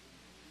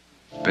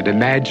 but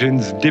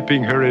imagines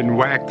dipping her in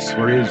wax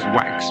for his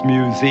wax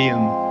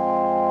museum.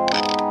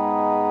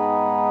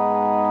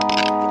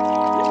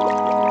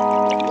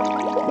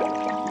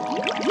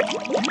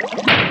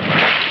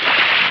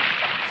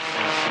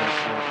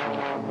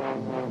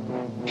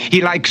 He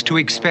likes to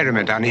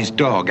experiment on his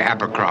dog,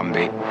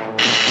 Abercrombie,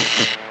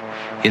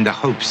 in the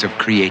hopes of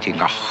creating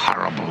a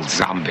horrible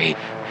zombie.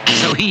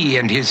 So he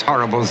and his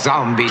horrible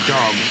zombie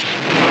dog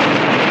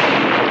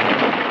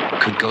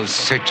could go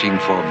searching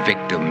for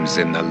victims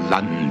in the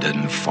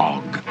London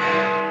fog.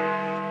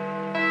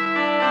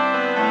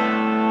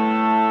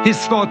 His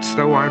thoughts,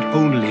 though, aren't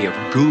only of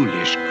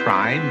ghoulish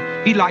crime.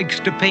 He likes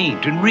to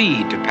paint and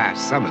read to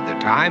pass some of the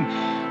time.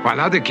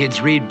 While other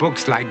kids read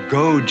books like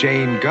Go,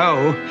 Jane,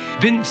 Go,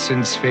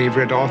 Vincent's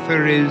favorite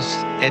author is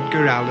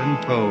Edgar Allan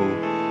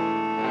Poe.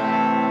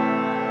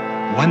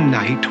 One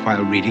night,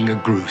 while reading a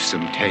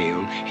gruesome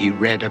tale, he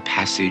read a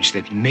passage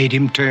that made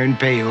him turn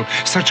pale.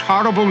 Such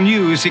horrible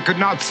news he could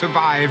not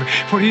survive,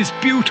 for his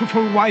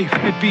beautiful wife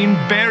had been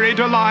buried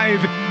alive.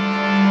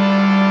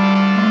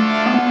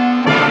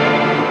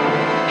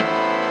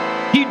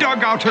 He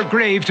dug out her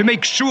grave to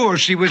make sure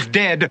she was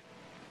dead,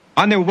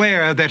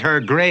 unaware that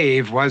her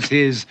grave was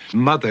his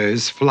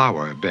mother's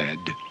flower bed.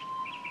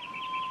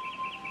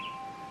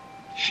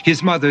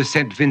 His mother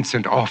sent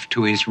Vincent off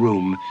to his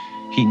room.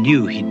 He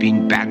knew he'd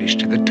been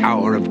banished to the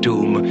Tower of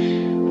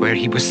Doom, where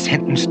he was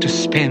sentenced to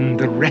spend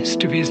the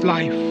rest of his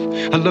life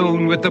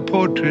alone with the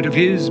portrait of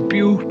his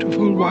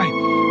beautiful wife.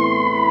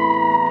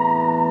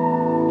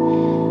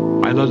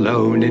 While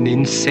alone and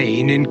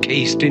insane,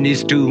 encased in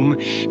his tomb,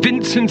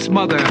 Vincent's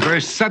mother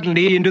burst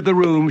suddenly into the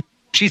room.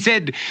 She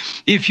said,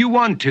 "If you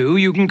want to,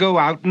 you can go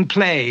out and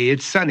play.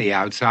 It's sunny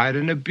outside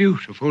and a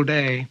beautiful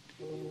day."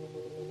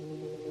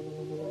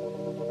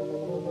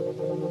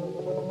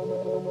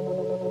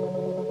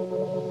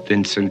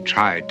 Vincent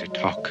tried to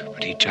talk,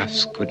 but he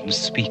just couldn't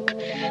speak.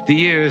 The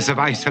years of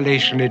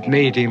isolation had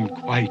made him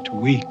quite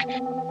weak.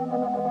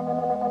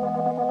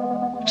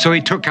 So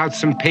he took out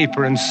some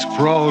paper and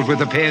scrawled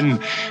with a pen,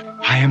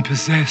 "I am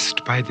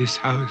possessed by this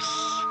house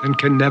and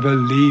can never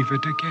leave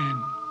it again."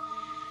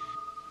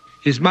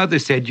 His mother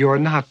said, "You're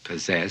not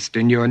possessed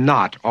and you're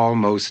not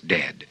almost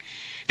dead.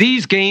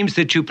 These games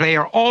that you play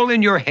are all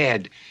in your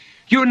head.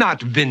 You're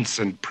not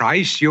Vincent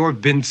Price, you're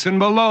Vincent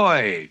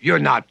Malloy.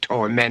 You're not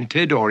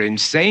tormented or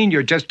insane,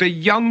 you're just a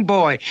young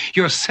boy.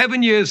 You're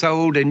 7 years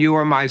old and you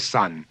are my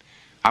son.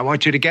 I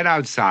want you to get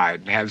outside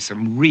and have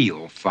some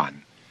real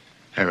fun."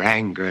 Her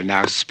anger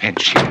now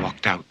spent, she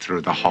walked out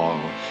through the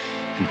hall.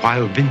 And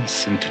while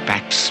Vincent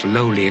backed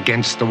slowly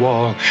against the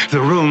wall,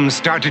 the room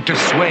started to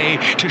sway,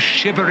 to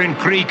shiver and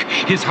creak.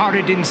 His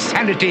horrid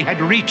insanity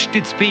had reached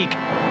its peak.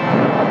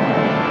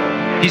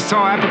 He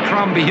saw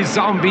Abercrombie, his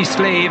zombie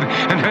slave,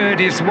 and heard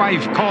his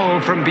wife call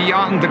from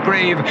beyond the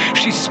grave.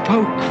 She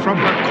spoke from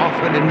her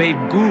coffin and made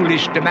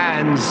ghoulish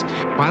demands,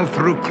 while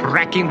through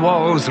cracking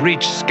walls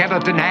reached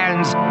skeleton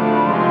hands.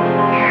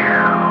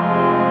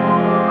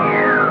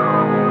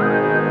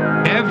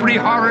 Every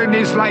horror in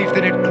his life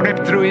that had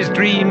crept through his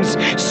dreams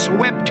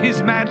swept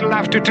his mad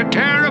laughter to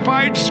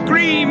terrified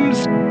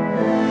screams.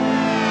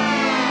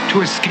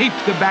 To escape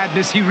the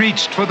madness, he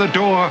reached for the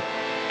door,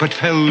 but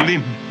fell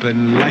limp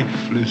and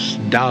lifeless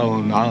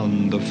down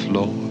on the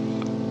floor.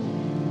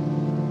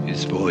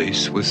 His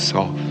voice was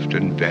soft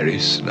and very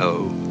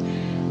slow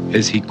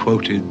as he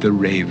quoted The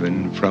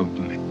Raven from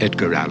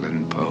Edgar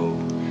Allan Poe.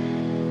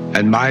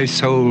 "And my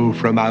soul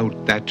from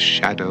out that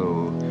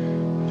shadow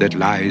that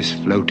lies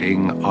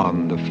floating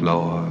on the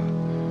floor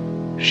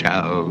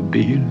shall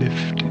be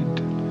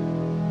lifted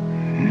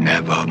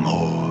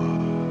nevermore."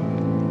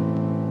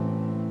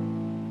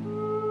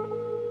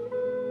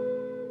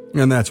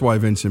 And that's why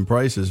Vincent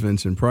Price is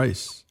Vincent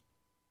Price.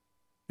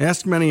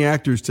 Ask many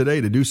actors today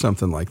to do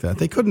something like that.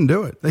 They couldn't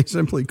do it. They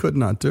simply could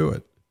not do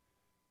it.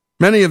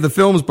 Many of the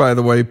films, by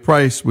the way,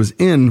 Price was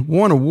in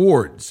won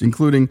awards,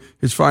 including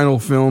his final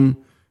film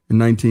In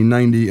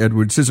 1990,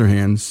 Edward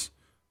Scissorhands,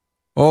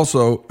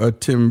 also a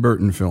Tim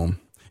Burton film.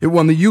 It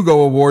won the Hugo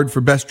Award for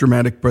Best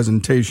Dramatic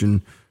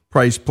Presentation.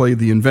 Price played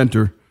the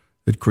inventor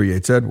that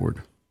creates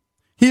Edward.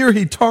 Here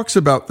he talks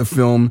about the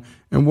film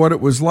and what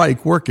it was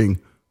like working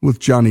with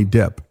Johnny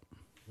Depp.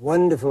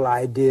 Wonderful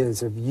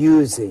ideas of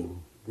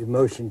using the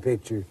motion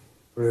picture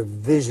for a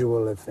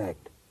visual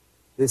effect.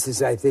 This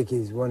is, I think,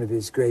 is one of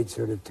his great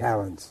sort of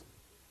talents.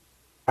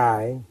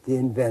 I, the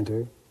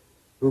inventor,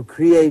 who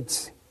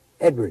creates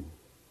Edward.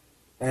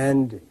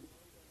 And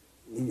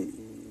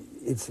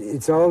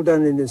it's all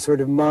done in a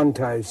sort of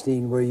montage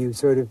scene where you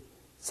sort of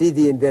see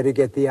the inventor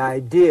get the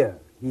idea.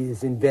 He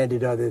has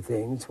invented other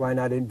things. Why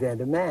not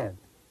invent a man?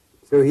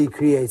 So he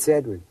creates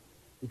Edward.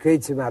 He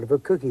creates him out of a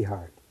cookie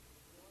heart,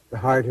 the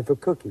heart of a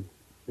cookie.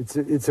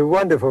 It's a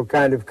wonderful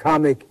kind of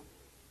comic,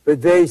 but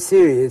very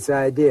serious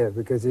idea,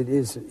 because it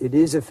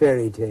is a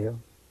fairy tale,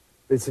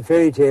 but it's a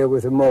fairy tale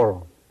with a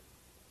moral.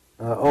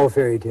 All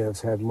fairy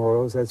tales have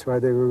morals. That's why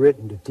they were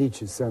written, to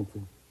teach us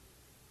something.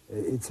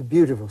 It's a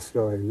beautiful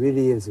story. It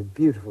really is a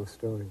beautiful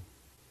story.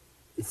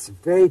 It's a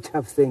very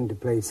tough thing to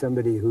play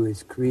somebody who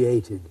is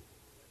created,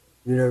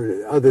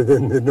 other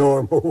than the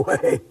normal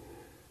way.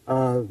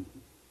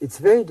 It's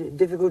very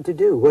difficult to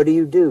do. What do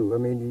you do? I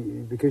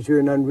mean, because you're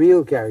an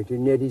unreal character,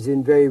 and yet he's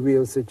in very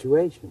real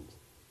situations.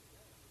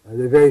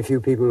 There are very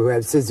few people who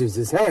have scissors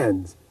as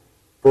hands,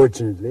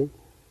 fortunately.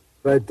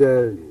 But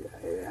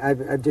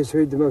I've just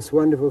heard the most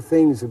wonderful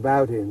things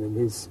about him and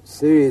his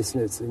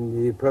seriousness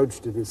and the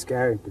approach to this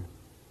character.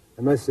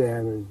 I must say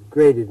I'm a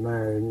great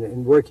admirer,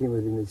 and working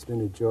with him has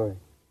been a joy.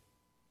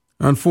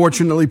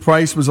 Unfortunately,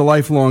 Price was a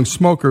lifelong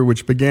smoker,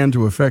 which began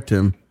to affect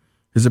him.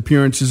 His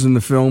appearances in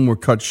the film were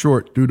cut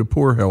short due to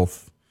poor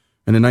health.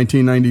 And in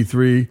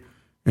 1993,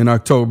 in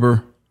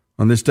October,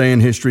 on this day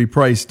in history,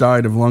 Price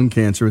died of lung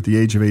cancer at the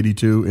age of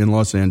 82 in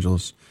Los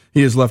Angeles.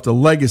 He has left a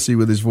legacy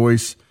with his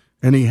voice,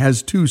 and he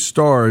has 2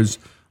 stars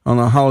on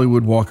the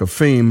Hollywood Walk of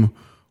Fame,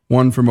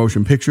 one for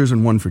motion pictures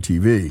and one for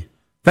TV.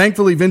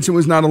 Thankfully, Vincent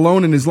was not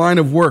alone in his line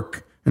of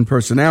work and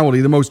personality.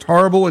 The most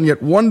horrible and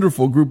yet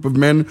wonderful group of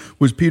men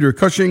was Peter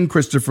Cushing,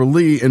 Christopher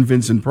Lee, and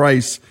Vincent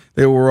Price.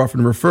 They were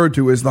often referred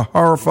to as the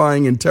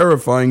horrifying and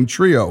terrifying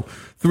trio,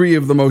 3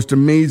 of the most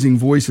amazing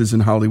voices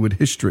in Hollywood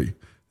history.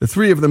 The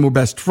 3 of them were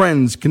best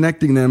friends.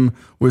 Connecting them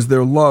was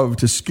their love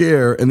to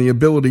scare and the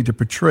ability to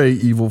portray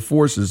evil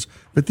forces.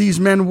 But these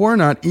men were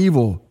not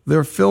evil.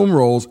 Their film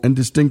roles and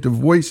distinctive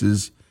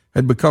voices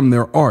had become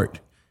their art.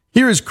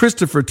 Here is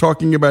Christopher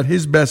talking about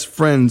his best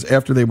friends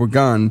after they were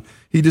gone.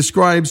 He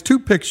describes 2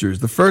 pictures,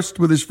 the first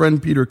with his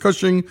friend Peter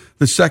Cushing,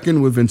 the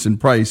second with Vincent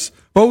Price.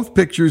 Both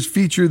pictures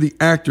feature the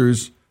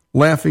actors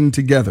laughing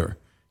together.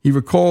 He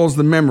recalls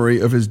the memory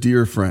of his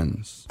dear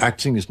friends.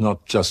 Acting is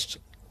not just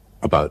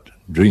about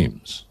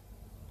dreams.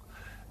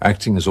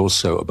 Acting is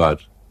also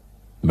about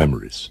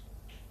memories.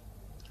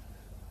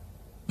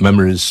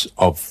 Memories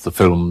of the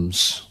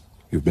films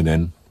you've been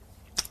in,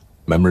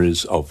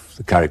 memories of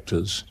the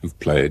characters you've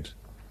played.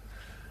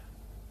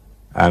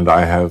 And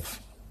I have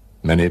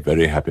many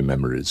very happy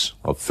memories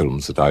of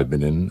films that I've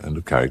been in and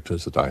of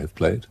characters that I have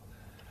played.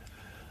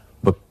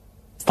 But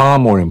far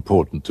more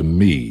important to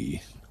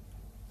me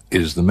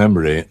is the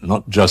memory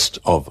not just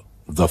of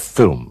the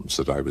films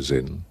that I was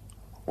in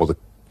or the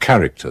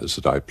characters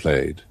that I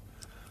played,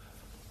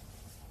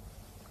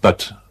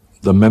 but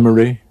the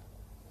memory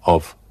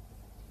of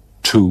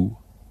 2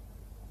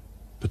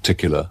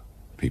 particular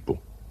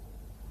people.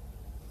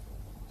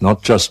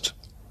 Not just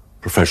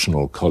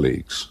professional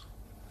colleagues,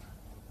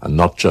 and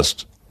not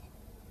just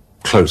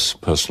close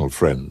personal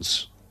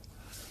friends,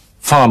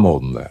 far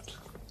more than that.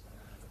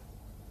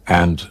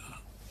 And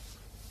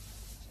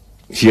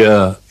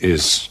here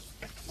is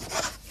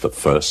the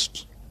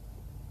first.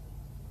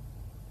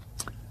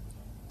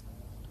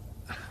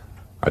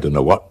 I don't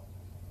know what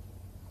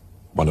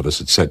one of us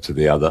had said to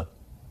the other.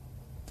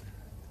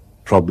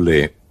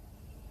 Probably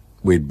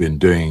we'd been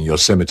doing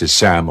Yosemite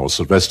Sam or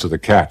Sylvester the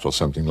Cat or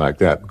something like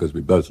that, because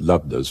we both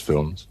loved those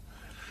films.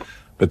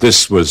 But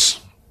this was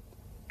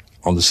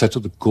on the set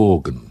of The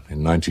Gorgon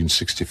in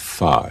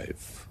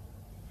 1965.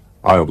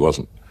 I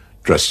wasn't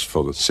dressed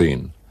for the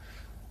scene.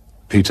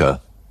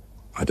 Peter,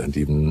 I don't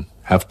even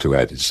have to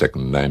add his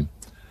second name,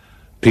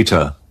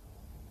 Peter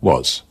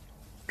was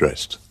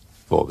dressed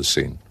for the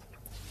scene.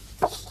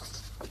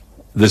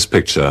 This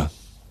picture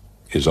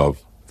is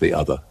of the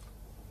other.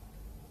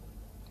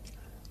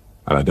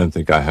 And I don't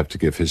think I have to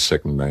give his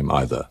second name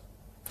either.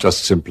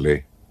 Just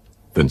simply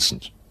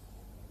Vincent.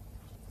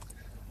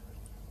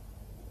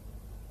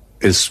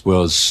 This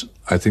was,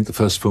 I think, the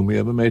first film we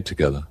ever made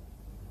together.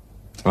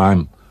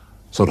 I'm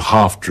sort of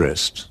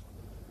half-dressed,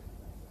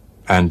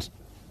 and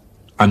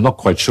I'm not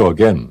quite sure,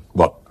 again,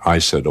 what I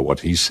said or what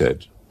he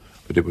said,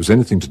 but it was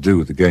anything to do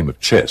with the game of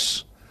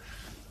chess.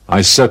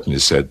 I certainly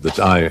said that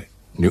I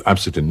knew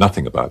absolutely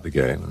nothing about the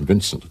game, and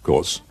Vincent, of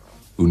course,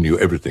 who knew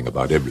everything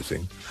about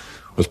everything,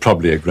 was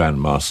probably a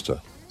grand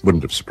master.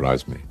 Wouldn't have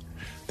surprised me.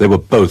 They were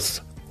both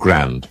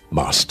grand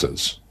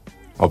masters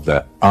of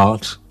their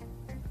art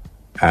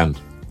and,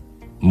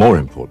 more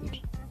important,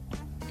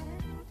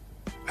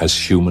 as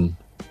human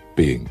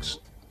beings.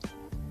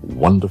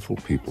 Wonderful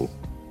people,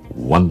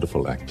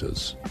 wonderful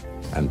actors,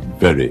 and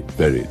very,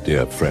 very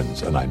dear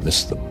friends, and I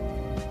miss them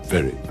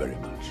very, very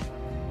much.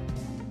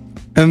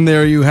 And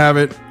there you have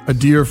it, a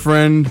dear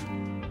friend,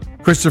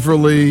 Christopher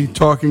Lee,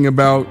 talking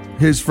about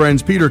his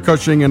friends Peter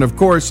Cushing and, of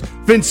course,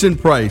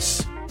 Vincent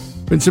Price.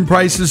 Vincent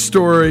Price's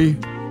story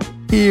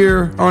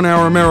here on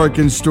Our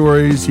American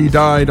Stories. He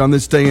died on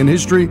this day in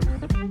history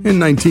in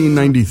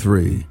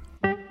 1993.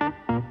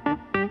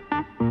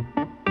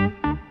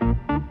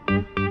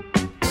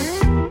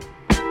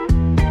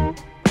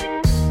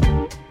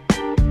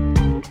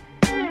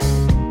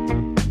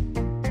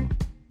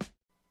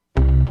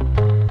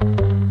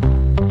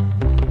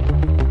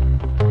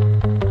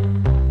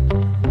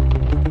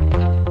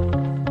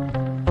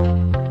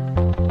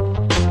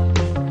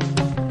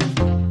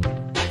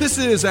 This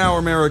is Our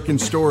American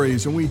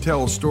Stories, and we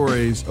tell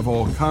stories of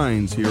all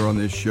kinds here on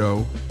this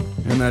show.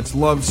 And that's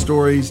love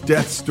stories,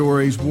 death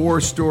stories, war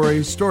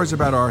stories, stories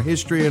about our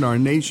history and our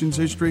nation's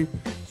history,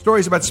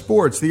 stories about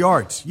sports, the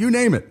arts, you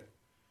name it.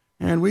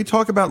 And we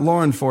talk about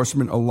law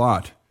enforcement a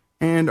lot,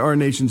 and our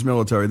nation's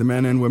military, the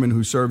men and women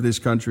who serve this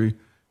country,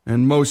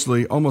 and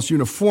mostly, almost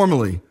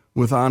uniformly,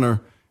 with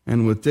honor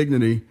and with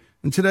dignity.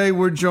 And today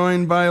we're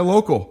joined by a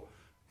local.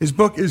 His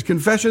book is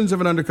Confessions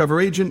of an Undercover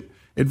Agent,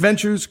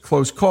 Adventures,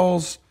 Close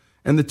Calls,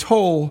 and the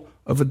Toll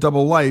of a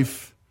Double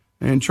Life.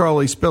 And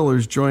Charlie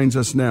Spillers joins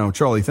us now.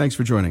 Charlie, thanks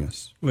for joining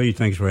us. Lee,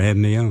 thanks for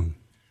having me on.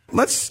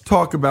 Let's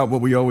talk about what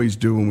we always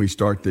do when we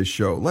start this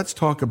show. Let's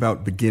talk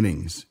about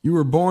beginnings. You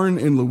were born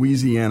in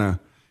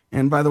Louisiana.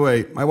 And by the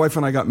way, my wife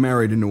and I got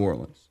married in New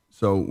Orleans.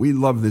 So we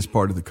love this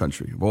part of the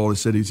country. Of all the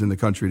cities in the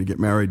country to get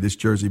married, this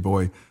Jersey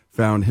boy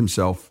found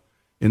himself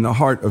in the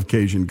heart of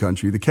Cajun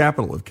country, the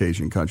capital of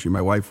Cajun country. My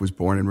wife was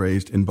born and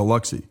raised in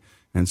Biloxi.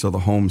 And so the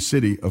home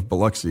city of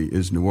Biloxi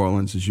is New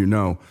Orleans, as you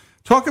know.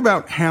 Talk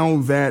about how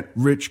that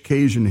rich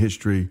Cajun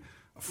history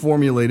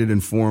formulated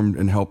and formed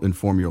and helped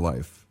inform your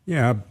life.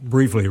 Yeah, I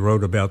briefly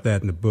wrote about that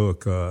in the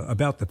book,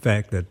 about the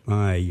fact that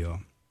my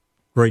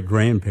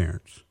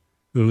great-grandparents,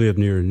 who lived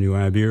near New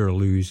Iberia,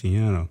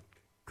 Louisiana,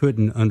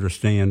 couldn't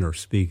understand or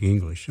speak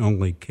English,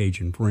 only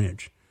Cajun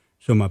French.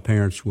 So my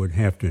parents would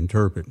have to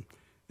interpret.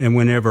 And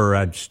whenever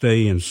I'd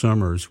stay in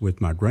summers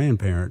with my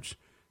grandparents,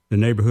 the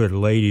neighborhood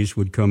ladies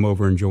would come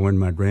over and join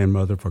my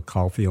grandmother for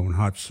coffee on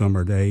hot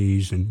summer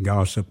days and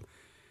gossip.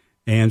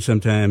 And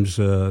sometimes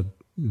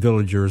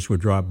villagers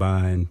would drop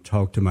by and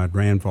talk to my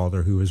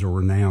grandfather, who was a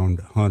renowned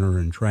hunter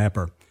and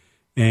trapper.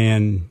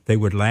 And they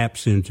would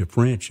lapse into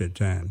French at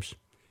times.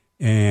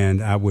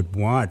 And I would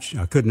watch.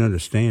 I couldn't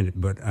understand it,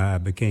 but I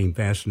became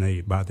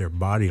fascinated by their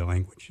body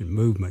language and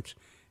movements.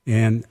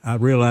 And I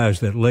realized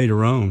that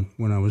later on,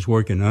 when I was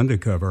working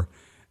undercover,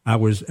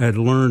 had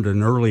learned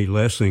an early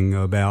lesson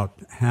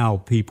about how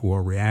people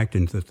were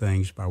reacting to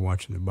things by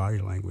watching their body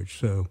language.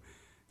 So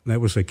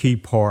that was a key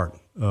part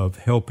of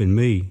helping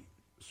me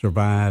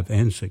survive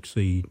and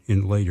succeed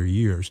in later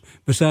years,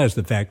 besides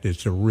the fact that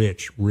it's a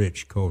rich,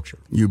 rich culture.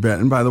 You bet.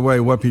 And by the way,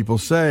 what people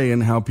say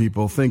and how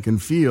people think and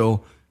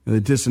feel,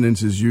 the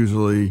dissonance is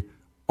usually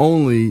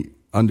only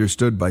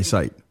understood by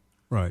sight.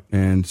 Right.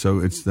 And so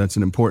that's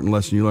an important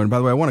lesson you learn. By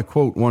the way, I want to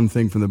quote one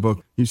thing from the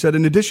book. You said,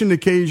 in addition to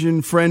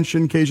Cajun, French,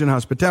 and Cajun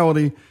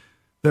hospitality,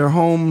 their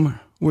home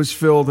was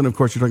filled, and of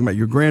course you're talking about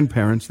your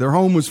grandparents, their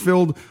home was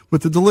filled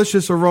with the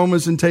delicious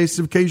aromas and tastes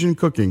of Cajun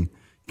cooking.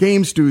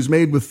 Game stews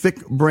made with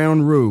thick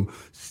brown roux,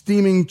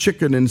 steaming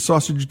chicken and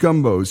sausage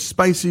gumbos,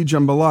 spicy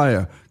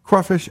jambalaya,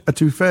 crawfish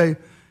etouffee,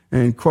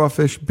 and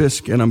crawfish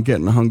bisque, and I'm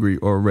getting hungry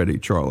already,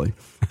 Charlie.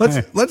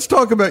 Let's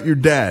talk about your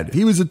dad.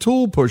 He was a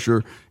tool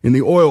pusher in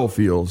the oil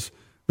fields.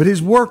 But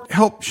his work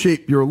helped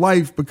shape your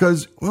life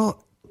because,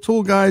 well,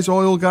 tool guys,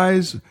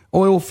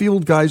 oil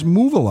field guys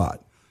move a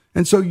lot.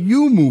 And so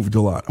you moved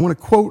a lot. I want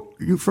to quote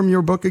you from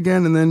your book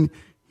again and then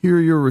hear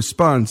your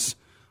response.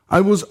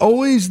 I was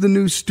always the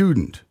new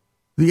student,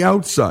 the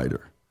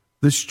outsider,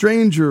 the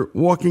stranger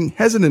walking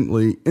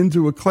hesitantly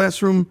into a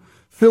classroom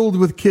filled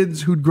with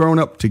kids who'd grown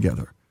up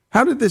together.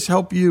 How did this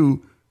help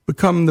you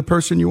become the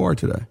person you are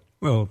today?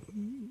 Well,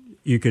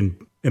 you can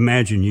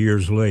imagine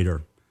years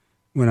later,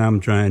 when I'm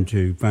trying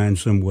to find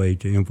some way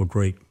to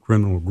infiltrate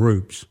criminal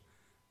groups,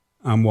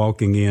 I'm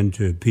walking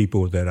into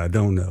people that I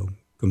don't know,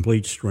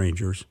 complete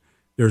strangers.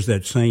 There's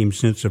that same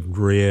sense of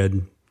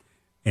dread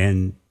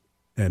and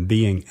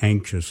being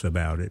anxious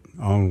about it,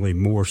 only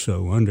more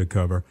so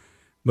undercover.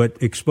 But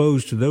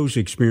exposed to those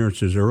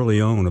experiences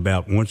early on,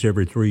 about once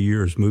every 3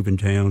 years, moving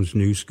towns,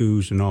 new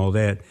schools and all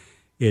that,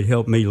 it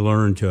helped me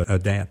learn to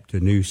adapt to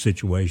new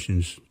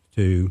situations,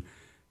 to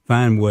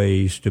find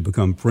ways to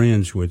become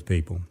friends with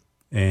people.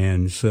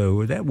 And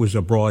so that was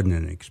a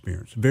broadening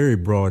experience, very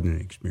broadening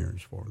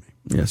experience for me.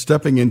 Yeah,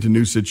 stepping into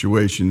new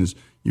situations,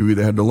 you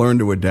either had to learn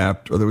to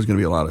adapt or there was going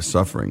to be a lot of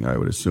suffering, I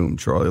would assume,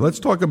 Charlie. Let's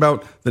talk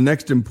about the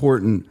next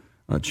important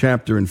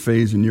chapter and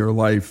phase in your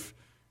life,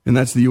 and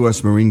that's the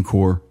U.S. Marine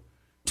Corps.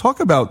 Talk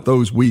about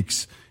those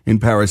weeks in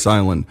Parris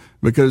Island,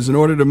 because in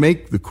order to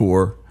make the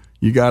Corps,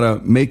 you got to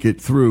make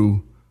it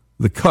through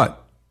the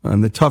cut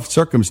and the tough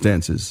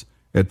circumstances.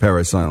 at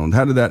Parris Island.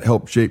 How did that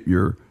help shape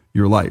your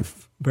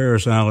life?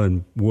 Parris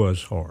Island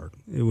was hard.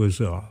 It was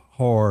a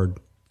hard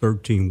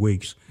 13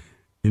 weeks,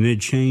 and it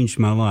changed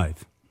my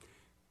life.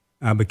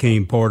 I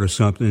became part of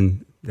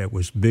something that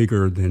was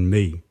bigger than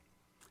me,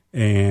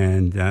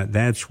 and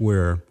that's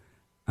where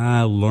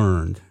I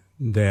learned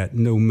that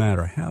no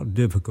matter how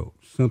difficult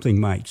something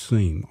might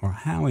seem or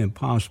how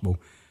impossible,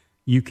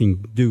 you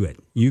can do it.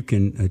 You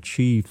can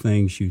achieve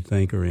things you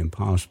think are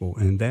impossible,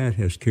 and that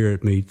has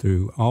carried me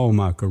through all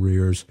my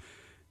careers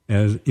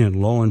as in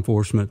law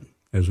enforcement,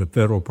 as a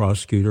federal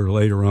prosecutor,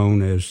 later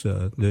on as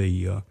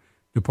the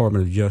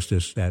Department of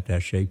Justice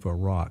attaché for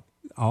Iraq.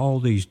 All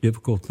these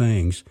difficult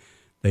things,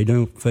 they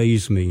don't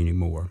faze me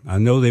anymore. I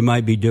know they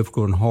might be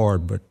difficult and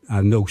hard, but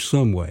I know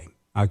some way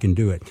I can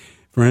do it.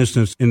 For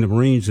instance, in the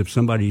Marines, if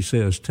somebody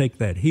says, take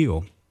that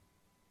hill,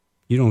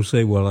 you don't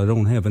say, well, I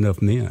don't have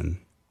enough men.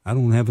 I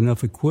don't have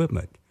enough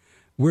equipment.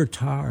 We're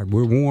tired.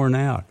 We're worn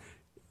out.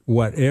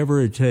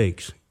 Whatever it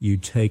takes, you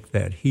take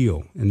that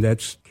hill. And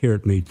that's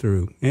carried me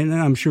through. And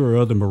I'm sure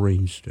other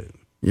Marines do.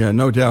 Yeah,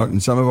 no doubt.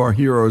 And some of our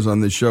heroes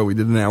on this show, we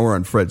did an hour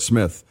on Fred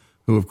Smith,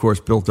 who, of course,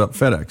 built up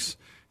FedEx.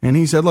 And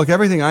he said, look,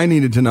 everything I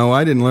needed to know,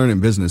 I didn't learn in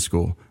business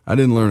school. I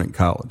didn't learn in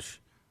college.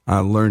 I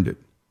learned it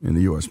in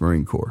the U.S.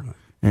 Marine Corps. Right.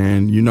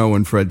 And you know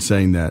when Fred's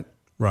saying that,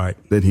 right,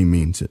 that he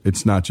means it.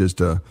 It's not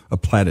just a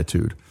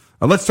platitude.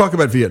 Let's talk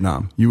about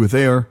Vietnam. You were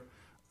there.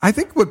 I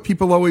think what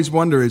people always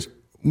wonder is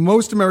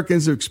most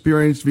Americans have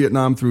experienced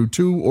Vietnam through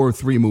 2 or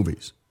 3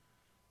 movies.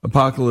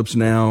 Apocalypse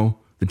Now,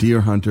 The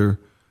Deer Hunter,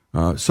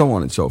 so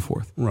on and so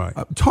forth. Right.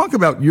 Talk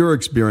about your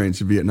experience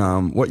in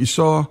Vietnam, what you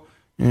saw,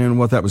 and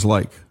what that was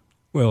like.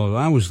 Well,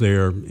 I was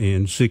there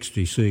in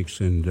 1966,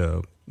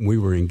 and we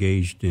were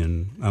engaged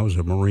I was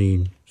a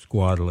Marine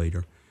squad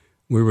leader.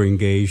 We were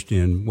engaged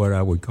in what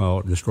I would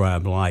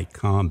describe light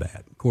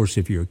combat. Of course,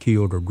 if you're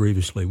killed or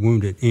grievously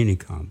wounded, any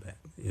combat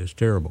is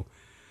terrible.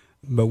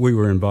 But we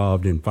were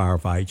involved in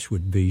firefights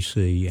with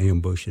VC,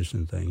 ambushes,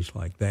 and things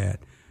like that.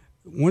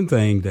 One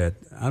thing that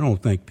I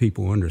don't think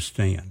people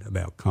understand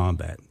about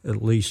combat,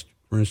 at least,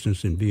 for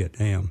instance, in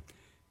Vietnam,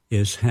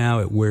 is how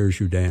it wears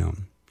you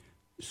down.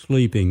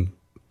 Sleeping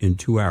in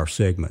 2-hour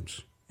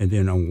segments and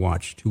then on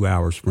watch 2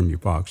 hours from your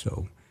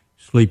foxhole.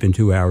 Sleep in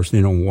 2 hours,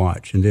 then on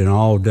watch, and then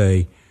all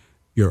day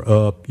you're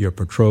up, you're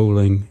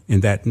patrolling,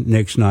 and that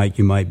next night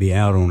you might be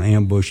out on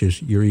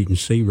ambushes, you're eating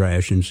sea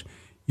rations,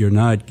 you're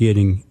not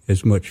getting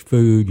as much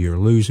food, you're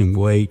losing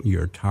weight,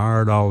 you're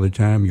tired all the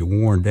time, you're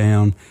worn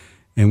down,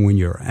 and when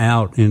you're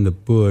out in the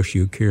bush,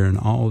 you're carrying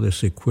all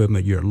this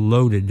equipment, you're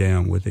loaded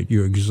down with it,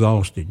 you're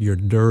exhausted, you're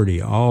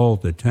dirty all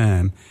the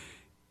time.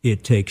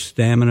 It takes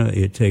stamina,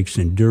 it takes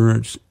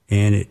endurance,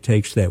 and it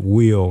takes that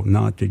will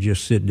not to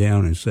just sit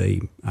down and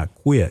say, I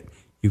quit.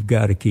 You've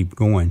got to keep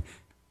going.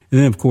 And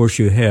then, of course,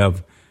 you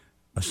have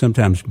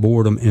sometimes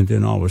boredom, and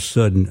then all of a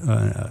sudden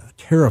a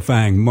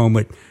terrifying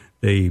moment.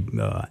 The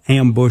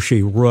ambush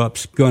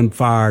erupts,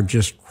 gunfire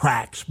just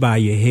cracks by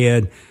your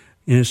head.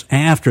 And it's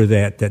after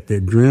that the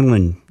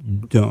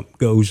adrenaline dump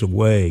goes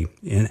away.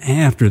 And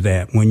after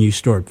that, when you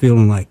start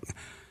feeling like,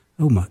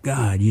 oh, my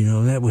God,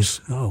 that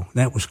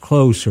was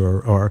close,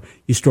 or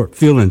you start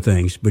feeling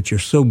things, but you're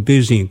so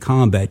busy in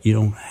combat, you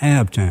don't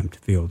have time to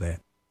feel that.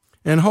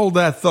 And hold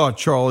that thought,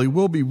 Charlie.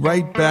 We'll be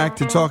right back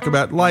to talk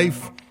about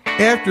life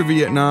after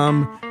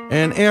Vietnam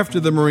and after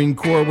the Marine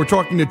Corps. We're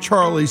talking to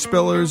Charlie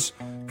Spillers,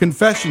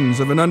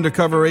 Confessions of an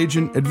Undercover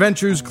Agent,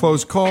 Adventures,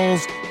 Close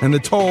Calls, and the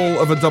Toll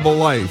of a Double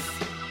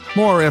Life.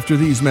 More after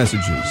these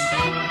messages.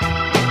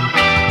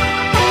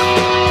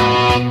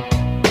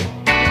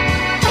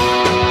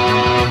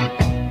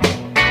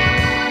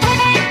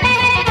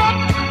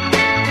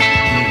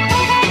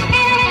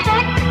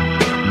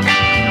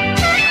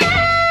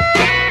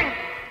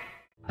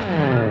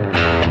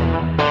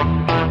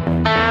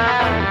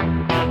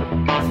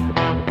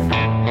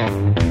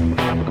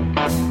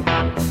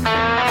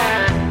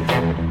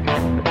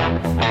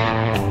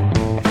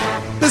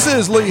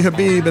 This is Lee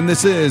Habib, and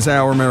this is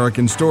Our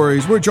American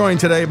Stories. We're joined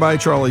today by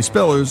Charlie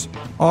Spillers,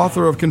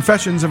 author of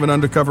Confessions of an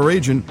Undercover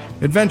Agent,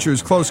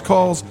 Adventures, Close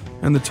Calls,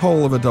 and the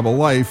Toll of a Double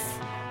Life.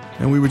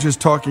 And we were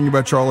just talking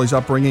about Charlie's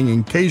upbringing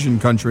in Cajun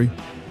country,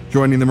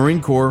 joining the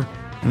Marine Corps,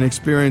 and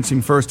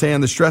experiencing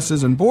firsthand the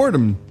stresses and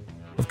boredom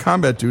of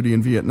combat duty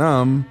in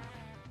Vietnam.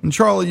 And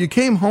Charlie, you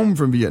came home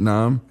from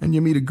Vietnam, and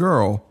you meet a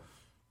girl.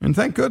 And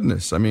thank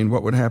goodness. I mean,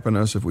 what would happen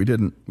to us if we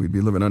didn't? We'd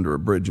be living under a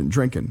bridge and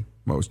drinking,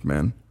 most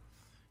men.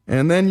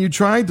 And then you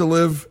tried to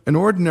live an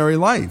ordinary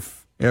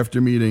life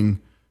after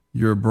meeting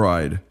your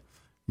bride.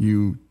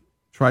 You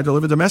tried to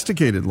live a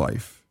domesticated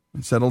life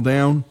and settled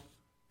down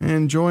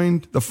and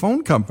joined the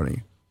phone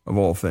company, of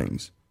all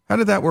things. How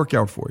did that work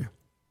out for you?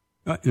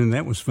 And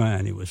that was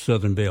fine. It was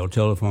Southern Bell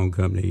Telephone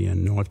Company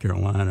in North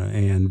Carolina,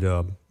 and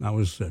I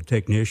was a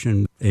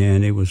technician,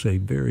 and it was a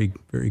very,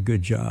 very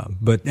good job.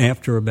 But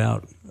after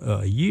about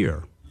a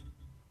year,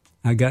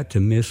 I got to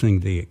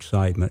missing the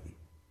excitement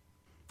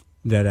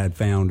that I'd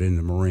found in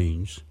the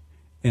Marines.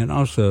 And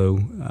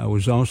also, I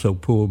was also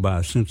pulled by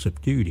a sense of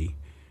duty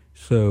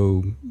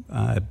So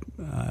I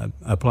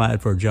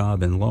applied for a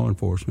job in law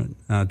enforcement.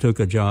 I took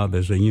a job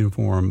as a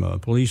uniform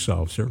police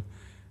officer,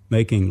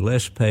 making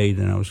less pay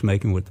than I was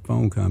making with the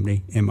phone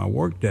company. And my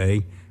work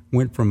day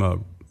went from a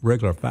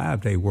regular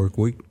 5-day work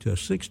week to a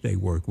 6-day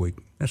work week.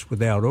 That's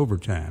without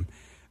overtime,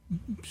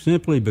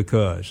 simply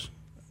because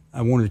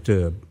I wanted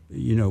to,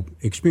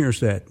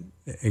 experience that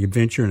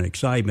adventure and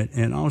excitement,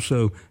 and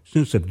also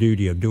sense of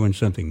duty of doing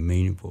something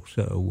meaningful.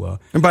 So,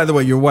 and by the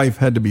way, your wife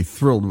had to be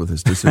thrilled with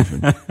this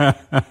decision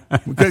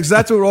because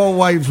that's what all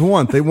wives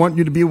want. They want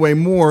you to be away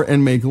more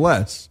and make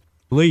less.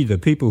 Lee, the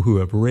people who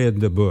have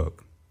read the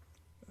book,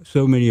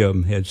 so many of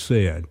them had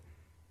said,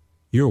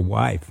 your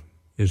wife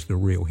is the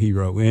real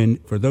hero.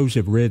 And for those who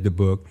have read the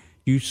book,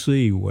 you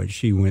see what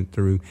she went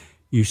through.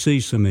 You see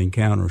some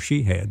encounters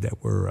she had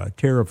that were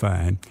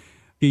terrifying.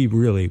 She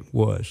really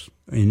was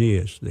and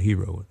is the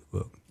hero of the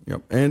book.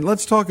 Yep. And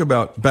let's talk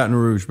about Baton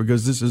Rouge,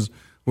 because this is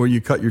where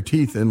you cut your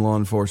teeth in law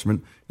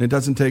enforcement. And it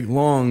doesn't take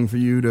long for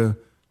you to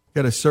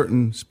get a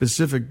certain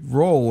specific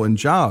role and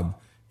job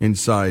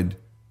inside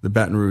the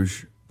Baton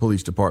Rouge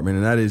Police Department,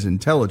 and that is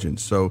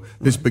intelligence. So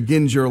this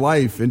begins your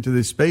life into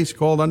this space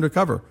called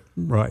Undercover.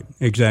 Right,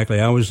 exactly.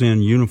 I was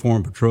in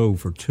uniform patrol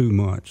for 2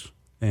 months,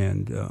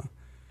 and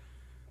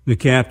the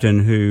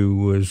captain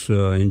who was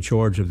in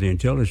charge of the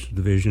intelligence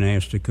division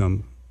asked to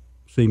come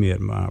see me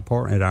at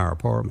our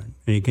apartment.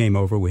 And he came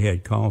over, we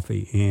had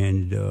coffee,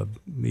 and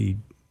he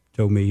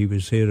told me he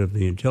was head of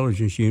the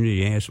intelligence unit.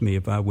 He asked me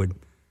if I would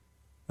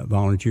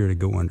volunteer to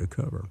go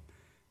undercover.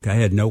 I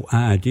had no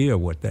idea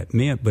what that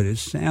meant, but it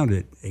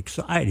sounded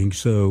exciting.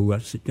 So I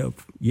said, oh,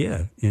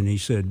 yeah. And he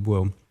said,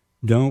 well,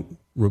 don't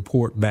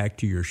report back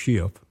to your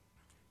shift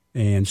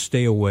and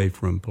stay away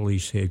from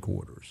police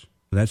headquarters.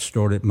 That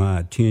started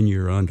my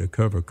 10-year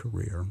undercover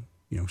career,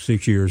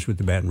 6 years with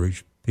the Baton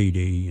Rouge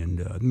PD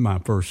and my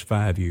first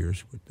 5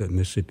 years with the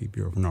Mississippi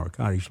Bureau of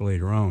Narcotics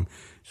later on.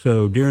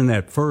 So during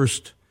that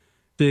first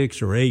 6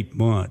 or 8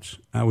 months,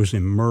 I was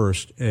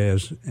immersed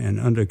as an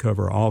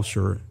undercover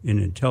officer in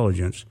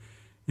intelligence,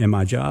 and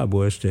my job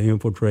was to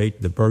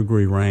infiltrate the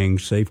burglary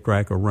rings, safe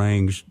cracker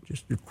rings,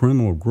 just the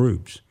criminal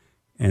groups.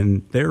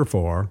 And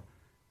therefore,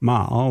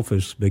 my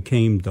office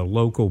became the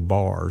local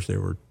bars.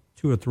 There were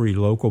 2 or 3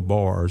 local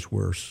bars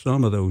where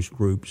some of those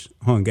groups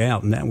hung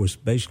out, and that was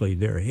basically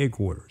their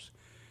headquarters.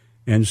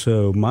 And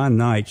so my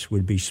nights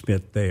would be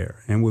spent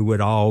there, and we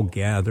would all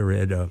gather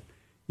at a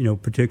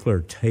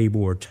particular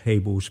table or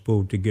tables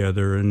pulled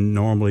together, and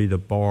normally the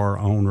bar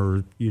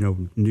owner,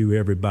 knew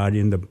everybody,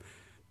 and the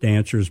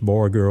dancers,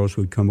 bar girls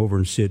would come over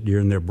and sit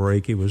during their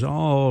break. It was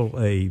all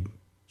a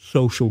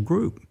social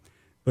group,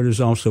 but it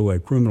was also a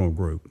criminal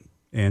group.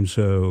 And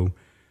so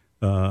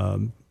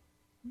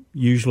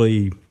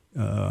usually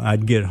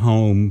I'd get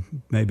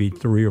home maybe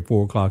 3 or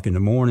 4 o'clock in the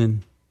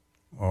morning,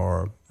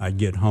 or I'd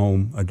get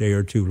home a day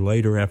or two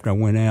later after I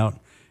went out.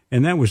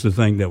 And that was the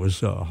thing that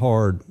was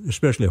hard,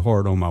 especially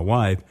hard on my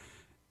wife.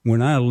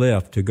 When I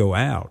left to go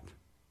out,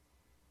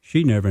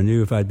 she never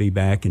knew if I'd be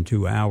back in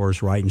 2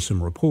 hours writing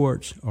some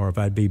reports, or if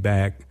I'd be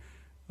back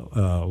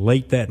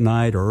late that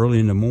night or early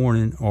in the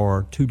morning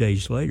or 2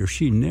 days later.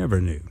 She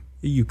never knew.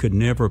 You could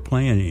never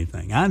plan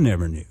anything. I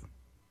never knew.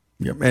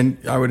 Yep. And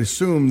I would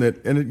assume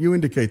that, and you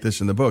indicate this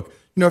in the book,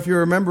 if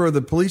you're a member of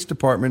the police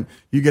department,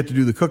 you get to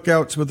do the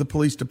cookouts with the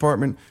police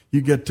department.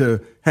 You get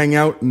to hang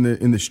out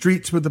in the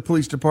streets with the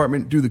police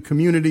department, do the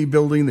community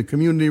building, the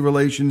community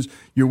relations.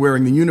 You're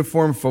wearing the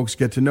uniform. Folks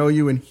get to know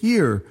you. And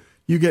here,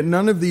 you get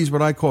none of these,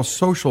 what I call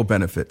social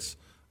benefits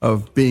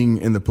of being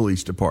in the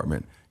police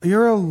department.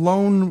 You're a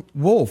lone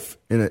wolf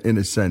in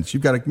a sense.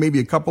 You've got maybe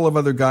a couple of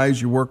other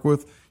guys you work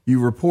with. You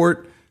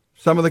report.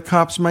 Some of the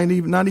cops might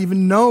not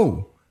even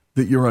know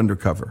that you're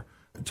undercover.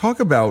 Talk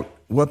about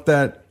what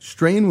that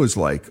strain was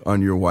like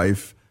on your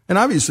wife, and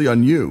obviously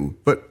on you,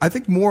 but I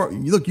think more,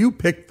 look, you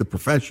picked the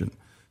profession.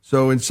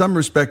 So in some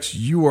respects,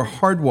 you are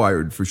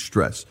hardwired for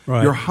stress.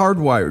 Right. You're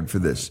hardwired for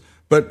this.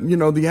 But,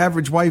 the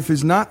average wife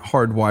is not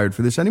hardwired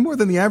for this any more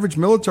than the average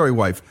military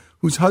wife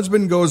whose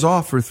husband goes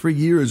off for 3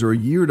 years or a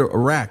year to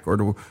Iraq or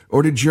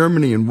to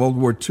Germany in World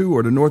War II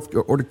or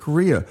to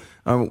Korea.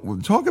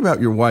 Talk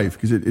about your wife,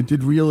 because it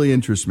did really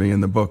interest me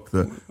in the book,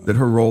 that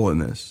her role in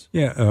this.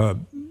 Yeah,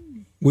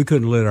 we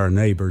couldn't let our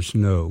neighbors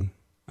know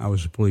I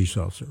was a police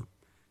officer.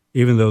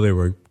 Even though they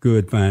were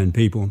good, fine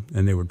people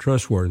and they were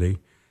trustworthy,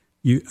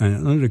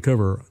 an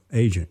undercover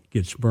agent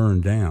gets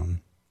burned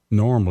down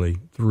normally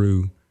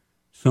through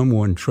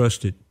someone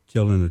trusted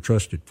telling a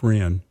trusted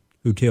friend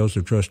who tells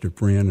a trusted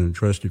friend and a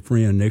trusted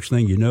friend. Next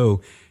thing you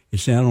know,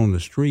 it's out on the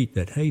street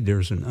that, hey,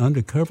 there's an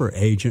undercover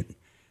agent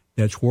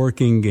that's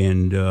working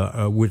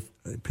and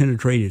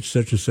penetrated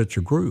such and such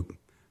a group.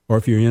 Or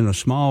if you're in a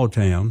small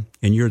town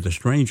and you're the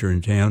stranger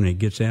in town and it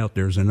gets out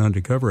there's an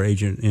undercover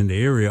agent in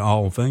the area,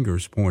 all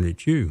fingers point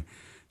at you.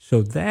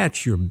 So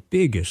that's your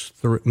biggest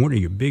one of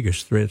your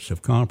biggest threats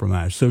of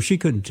compromise. So she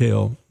couldn't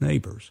tell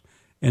neighbors.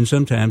 And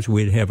sometimes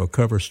we'd have a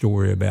cover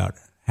story about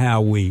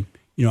how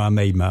I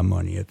made my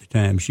money. At the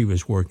time she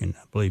was working,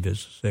 I believe,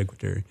 as a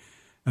secretary,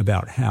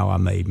 about how I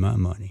made my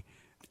money.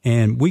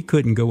 And we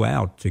couldn't go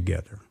out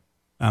together.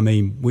 I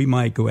mean, we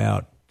might go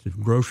out to the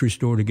grocery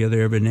store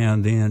together every now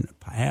and then,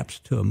 perhaps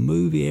to a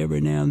movie every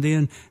now and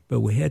then,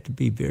 but we had to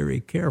be very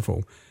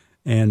careful.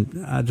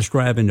 And I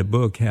describe in the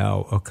book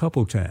how a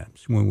couple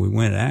times when we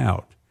went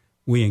out,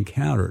 we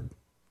encountered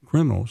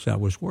criminals I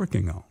was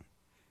working on.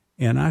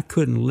 And I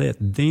couldn't let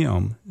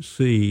them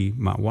see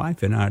my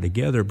wife and I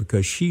together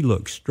because she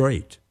looked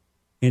straight.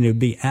 And it would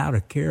be out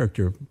of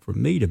character for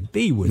me to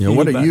be with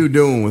anybody. What are you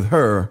doing with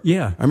her?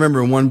 Yeah. I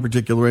remember in one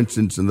particular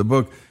instance in the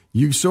book,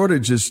 you sort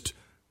of just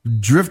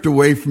drift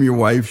away from your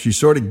wife. She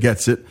sort of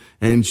gets it,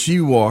 and she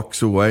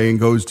walks away and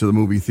goes to the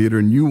movie theater,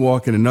 and you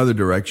walk in another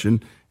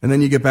direction, and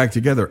then you get back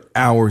together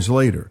hours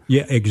later.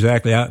 Yeah,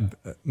 exactly.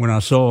 When I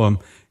saw him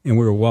and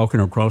we were walking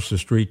across the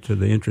street to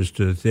the entrance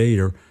to the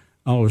theater,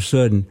 all of a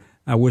sudden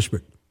I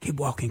whispered, keep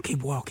walking,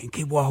 keep walking,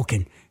 keep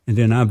walking. And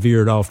then I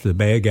veered off to the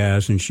bad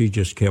guys, and she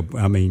just kept,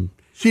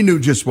 she knew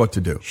just what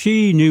to do.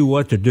 She knew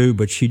what to do,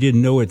 but she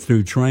didn't know it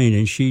through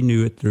training. She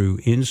knew it through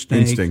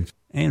instinct.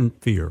 And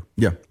fear,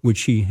 which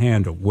she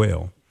handled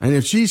well. And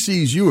if she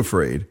sees you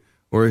afraid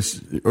or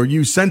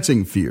you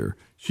sensing fear,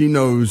 she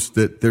knows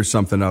that there's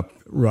something up,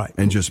 right?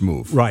 And just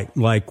move, right?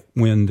 Like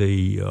when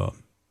the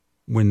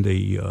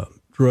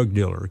drug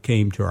dealer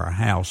came to our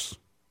house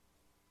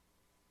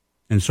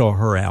and saw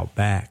her out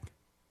back,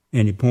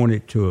 and he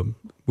pointed to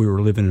we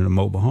were living in a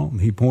mobile home.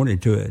 He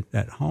pointed to it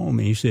at home,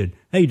 and he said,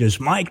 "Hey, does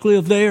Mike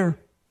live there?"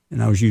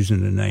 And I was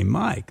using the name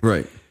Mike,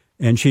 right?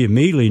 And she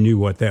immediately knew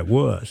what that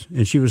was.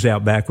 And she was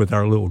out back with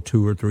our little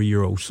 2 or 3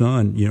 year old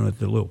son, at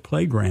the little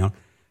playground.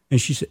 And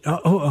she said,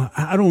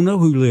 I don't know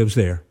who lives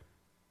there.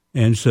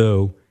 And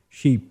so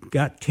she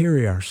got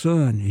Terry, our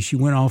son, and she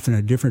went off in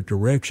a different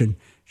direction.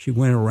 She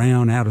went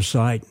around out of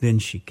sight. Then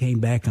she came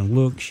back and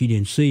looked. She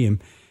didn't see him.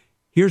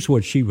 Here's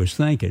what she was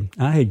thinking.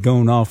 I had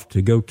gone off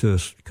to go to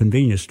the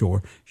convenience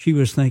store. She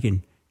was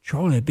thinking,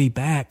 Charlie will be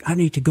back. I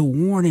need to go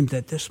warn him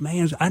that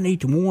I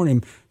need to warn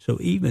him. So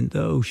even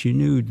though she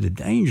knew the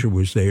danger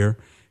was there,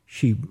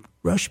 she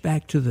rushed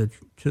back to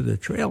the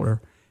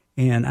trailer,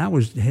 and I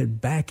was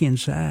head back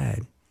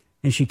inside.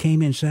 And she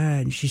came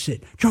inside, and she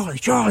said,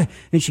 Charlie.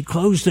 And she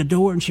closed the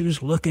door, and she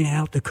was looking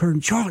out the curtain.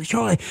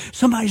 Charlie,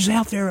 somebody's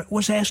out there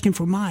was asking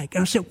for Mike.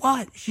 And I said,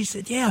 what? She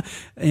said, yeah.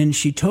 And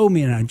she told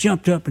me, and I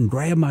jumped up and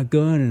grabbed my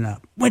gun, and I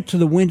went to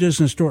the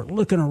windows and started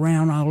looking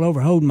around all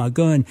over, holding my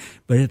gun.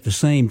 But at the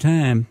same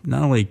time,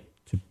 not only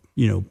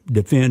to,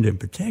 defend and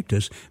protect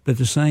us, but at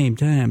the same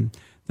time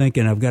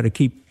thinking I've got to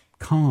keep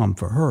calm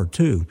for her,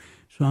 too.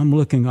 So I'm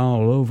looking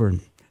all over,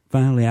 and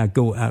finally, I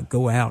go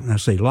out and I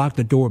say, lock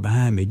the door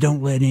behind me.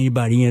 Don't let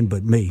anybody in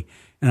but me.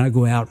 And I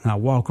go out and I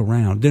walk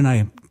around. Then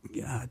I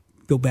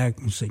go back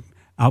and say,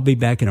 I'll be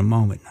back in a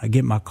moment. I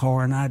get my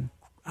car and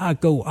I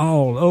go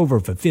all over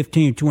for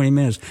 15, 20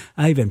 minutes.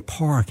 I even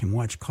park and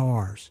watch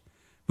cars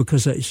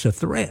because it's a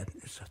threat.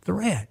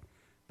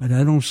 But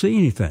I don't see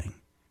anything.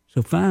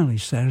 So finally,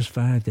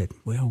 satisfied that,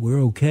 we're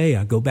okay,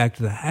 I go back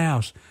to the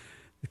house,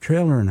 the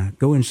trailer, and I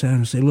go inside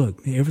and say,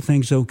 look,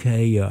 everything's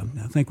okay.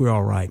 I think we're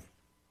all right.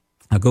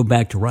 I go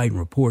back to writing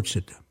reports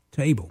at the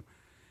table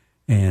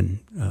and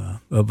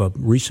of a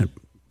recent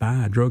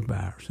drug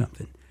buy or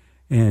something.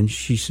 And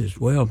she says,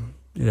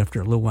 after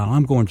a little while,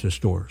 I'm going to the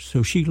store.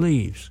 So she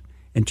leaves.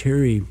 And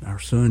Terry, our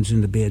son's in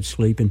the bed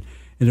sleeping,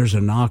 and there's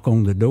a knock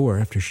on the door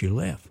after she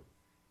left.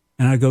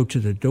 And I go to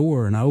the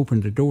door, and I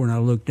open the door, and I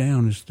look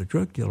down. It's the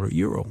drug dealer,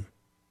 Euro. And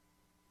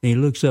he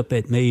looks up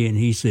at me, and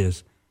he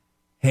says,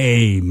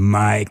 hey,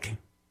 Mike.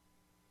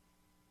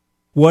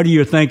 What are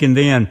you thinking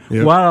then?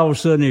 Yep. What all of a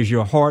sudden is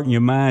your heart and your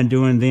mind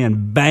doing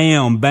then?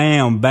 Bam,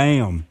 bam,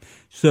 bam.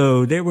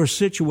 So there were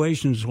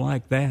situations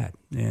like that.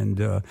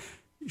 And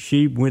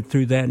she went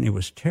through that, and it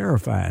was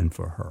terrifying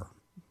for her.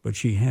 But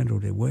she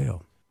handled it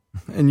well.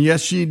 And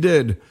yes, she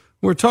did.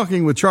 We're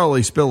talking with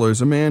Charlie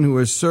Spillers, a man who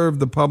has served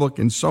the public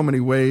in so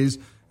many ways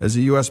as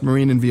a U.S.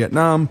 Marine in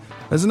Vietnam,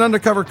 as an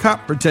undercover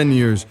cop for 10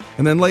 years,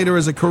 and then later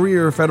as a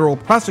career federal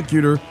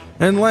prosecutor,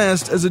 and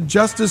last as a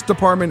Justice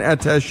Department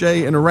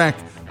attaché in Iraq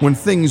when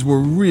things were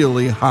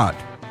really hot.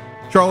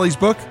 Charlie's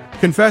book,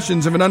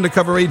 Confessions of an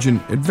Undercover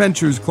Agent,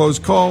 Adventures, Close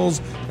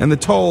Calls, and the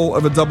Toll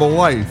of a Double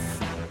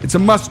Life. It's a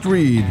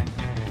must-read.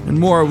 And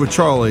more with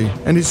Charlie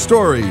and his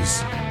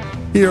stories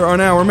here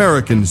on Our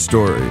American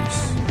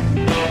Stories.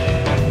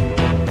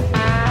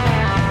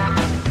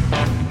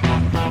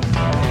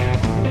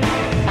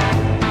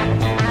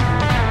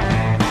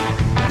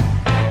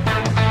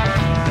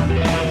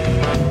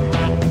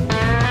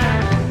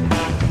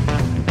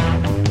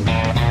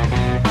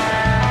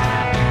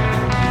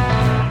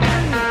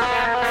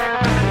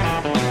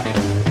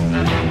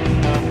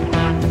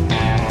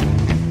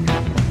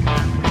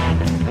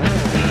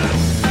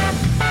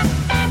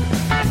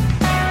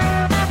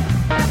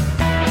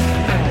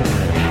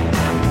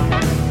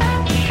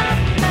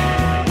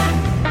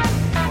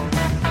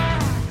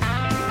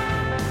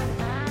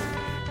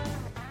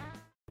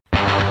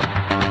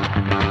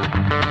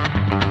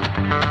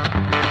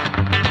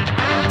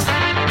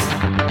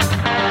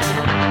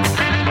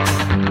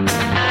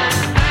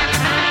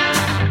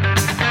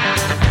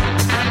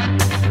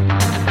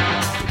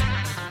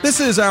 This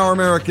is Our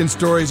American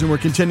Stories, and we're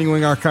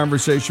continuing our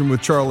conversation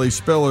with Charlie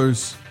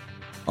Spillers,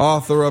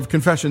 author of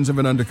Confessions of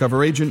an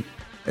Undercover Agent,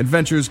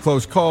 Adventures,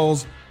 Close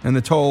Calls, and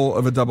The Toll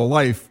of a Double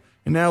Life.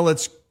 And now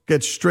let's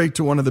get straight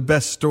to one of the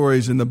best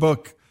stories in the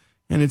book,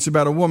 and it's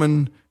about a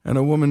woman, and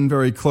a woman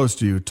very close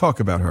to you.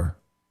 Talk about her.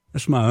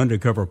 That's my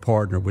undercover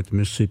partner with the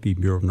Mississippi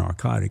Bureau of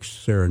Narcotics,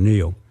 Sarah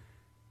Neal.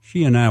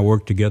 She and I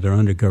worked together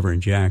undercover in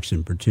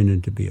Jackson,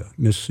 pretending to be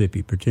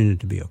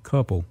a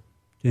couple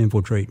to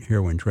infiltrate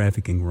heroin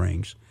trafficking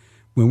rings.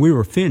 When we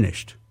were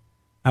finished,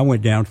 I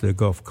went down to the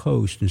Gulf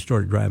Coast and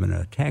started driving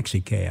a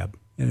taxi cab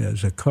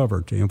as a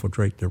cover to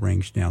infiltrate the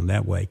rings down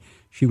that way.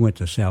 She went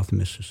to South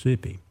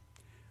Mississippi.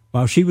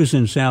 While she was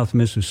in South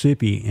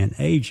Mississippi, an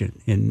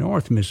agent in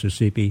North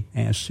Mississippi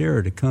asked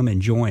Sarah to come and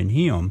join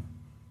him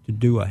to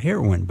do a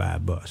heroin buy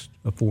bust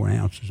of 4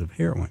 ounces of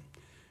heroin.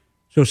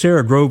 So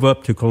Sarah drove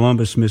up to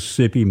Columbus,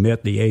 Mississippi,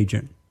 met the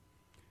agent.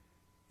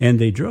 And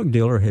the heroin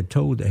dealer had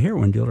told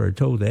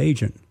the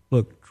agent,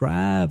 look,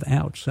 drive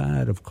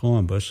outside of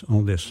Columbus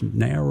on this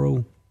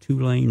narrow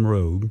 2-lane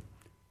road,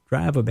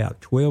 drive about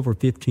 12 or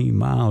 15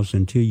 miles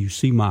until you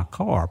see my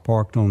car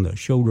parked on the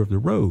shoulder of the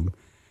road.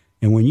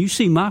 And when you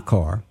see my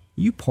car,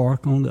 you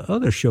park on the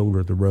other shoulder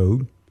of the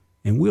road,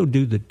 and we'll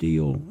do the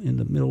deal in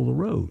the middle of the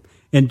road.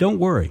 And don't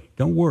worry.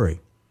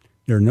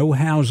 There are no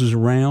houses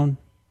around.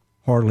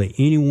 Hardly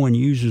anyone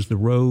uses the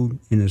road,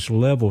 and it's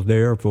level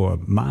there for a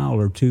mile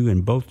or two in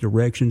both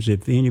directions.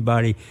 If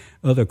anybody,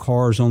 other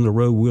cars on the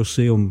road, we'll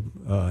see them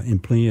in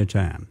plenty of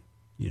time.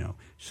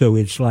 So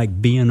it's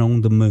like being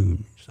on the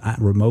moon. It's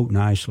remote and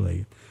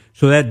isolated.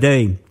 So that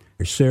day,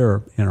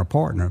 Sarah and her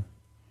partner,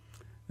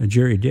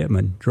 Jerry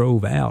Detman,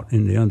 drove out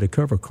in the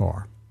undercover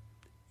car,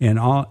 and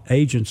all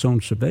agents on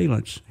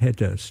surveillance had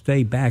to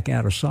stay back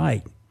out of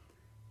sight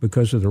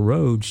because of the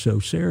road. So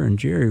Sarah and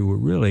Jerry were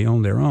really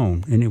on their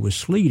own, and it was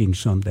sleeting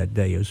some that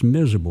day. It was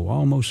miserable,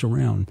 almost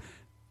around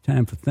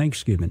time for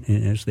Thanksgiving.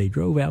 And as they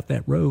drove out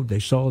that road, they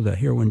saw the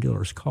heroin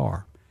dealer's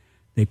car.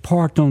 They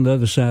parked on the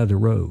other side of the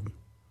road.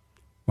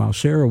 While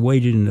Sarah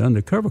waited in the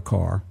undercover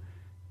car,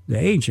 the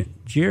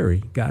agent,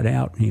 Jerry, got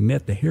out and he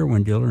met the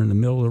heroin dealer in the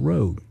middle of the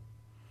road.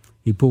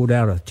 He pulled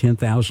out a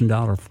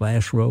 $10,000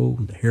 flash roll.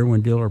 The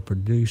heroin dealer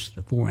produced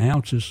the 4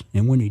 ounces,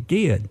 and when he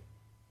did,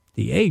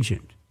 the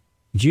agent,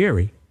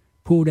 Jerry,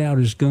 pulled out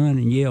his gun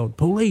and yelled,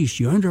 "Police,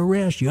 you're under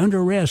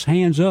arrest,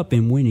 hands up."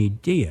 And when he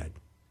did,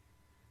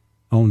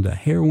 on the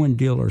heroin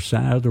dealer's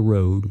side of the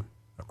road,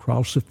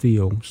 across the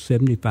field,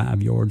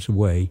 75 yards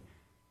away,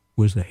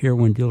 was the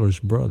heroin dealer's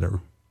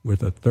brother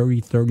with a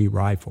 .30-30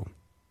 rifle.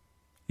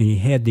 And he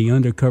had the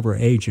undercover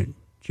agent,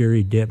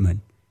 Jerry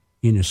Detman,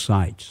 in his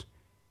sights.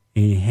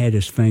 And he had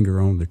his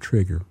finger on the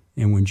trigger.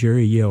 And when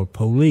Jerry yelled,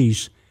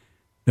 "Police,"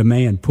 the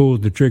man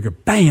pulled the trigger.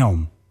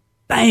 Bam!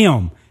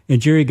 Bam!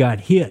 And Jerry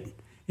got hit.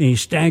 And he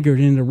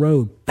staggered in the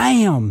road.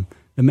 Bam!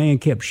 The man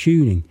kept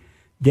shooting.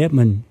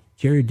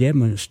 Jerry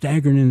Detman,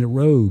 staggered in the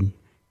road.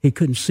 He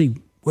couldn't see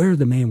where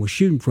the man was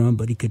shooting from,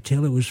 but he could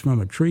tell it was from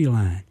a tree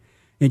line.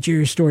 And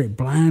Jerry started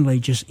blindly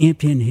just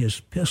emptying his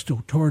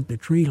pistol toward the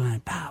tree line.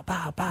 Pow,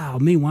 pow, pow.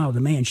 Meanwhile,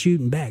 the man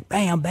shooting back.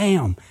 Bam,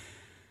 bam.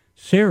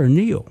 Sarah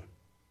Neal,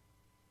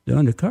 the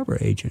undercover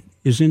agent,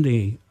 is in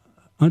the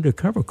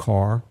undercover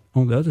car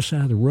on the other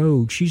side of the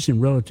road. She's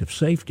in relative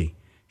safety.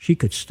 She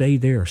could stay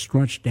there,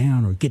 scrunch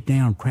down, or get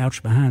down,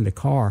 crouch behind the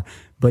car.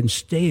 But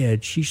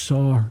instead, she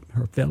saw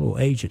her fellow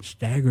agent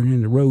staggering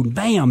in the road. And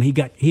bam, he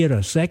got hit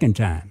a second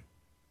time.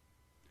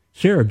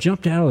 Sarah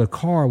jumped out of the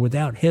car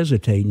without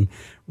hesitating,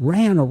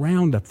 ran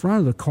around the front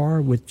of the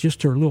car with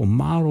just her little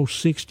Model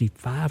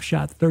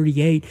 65-shot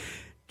 38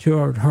 to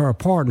her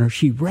partner.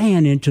 She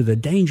ran into the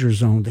danger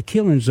zone, the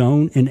killing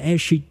zone, and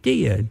as she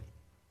did,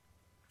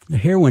 the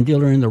heroin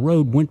dealer in the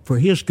road went for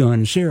his gun,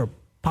 and Sarah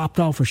popped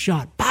off a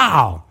shot.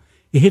 Pow!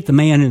 It hit the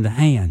man in the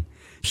hand.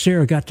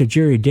 Sarah got to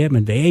Jerry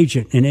Detman, the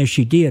agent, and as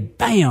she did,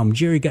 bam,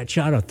 Jerry got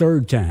shot a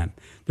third time.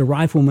 The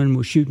rifleman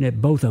was shooting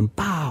at both of them.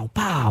 Pow,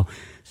 pow.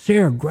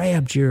 Sarah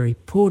grabbed Jerry,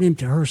 pulled him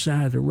to her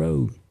side of the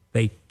road.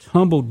 They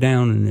tumbled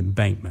down an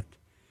embankment.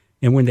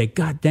 And when they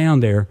got down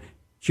there,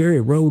 Jerry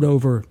rolled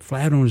over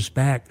flat on his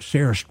back.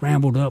 Sarah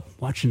scrambled up,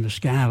 watching the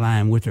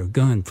skyline with her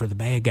gun for the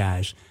bad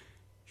guys.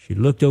 She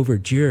looked over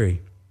at Jerry,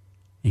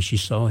 and she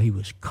saw he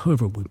was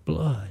covered with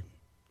blood.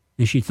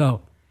 And she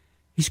thought,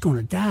 he's going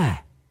to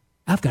die.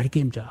 I've got to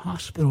get him to the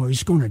hospital or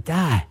he's going to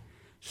die.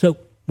 So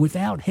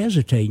without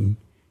hesitating,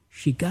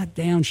 she got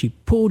down, she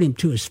pulled him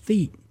to his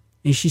feet,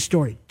 and she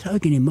started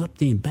tugging him up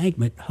the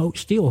embankment,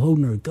 still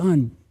holding her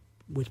gun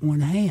with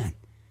one hand,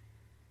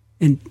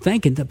 and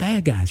thinking the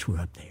bad guys were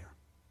up there.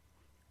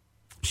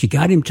 She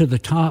got him to the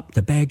top.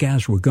 The bad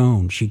guys were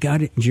gone. She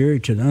got Jerry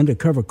to the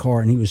undercover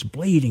car, and he was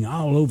bleeding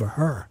all over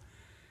her.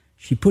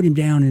 She put him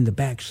down in the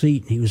back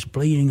seat, and he was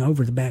bleeding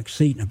over the back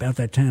seat. And about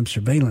that time,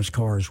 surveillance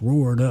cars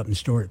roared up and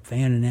started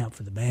fanning out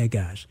for the bad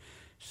guys.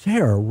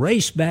 Sarah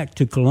raced back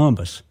to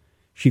Columbus.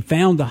 She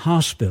found the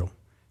hospital.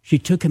 She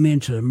took him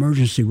into the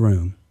emergency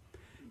room.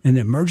 And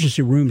the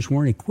emergency rooms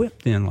weren't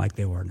equipped then like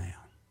they are now.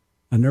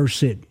 A nurse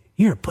said,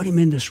 "Here, put him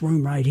in this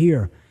room right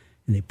here."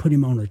 And they put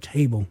him on a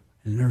table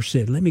And the nurse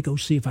said, let me go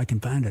see if I can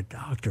find a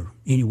doctor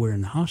anywhere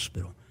in the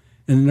hospital.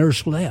 And the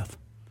nurse left.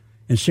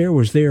 And Sarah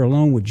was there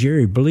along with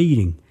Jerry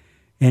bleeding.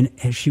 And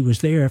as she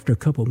was there after a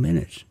couple of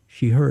minutes,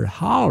 she heard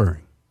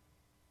hollering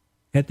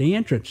at the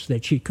entrance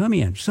that she'd come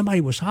in.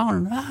 Somebody was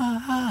hollering,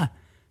 ah, ah.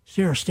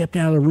 Sarah stepped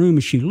out of the room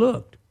and she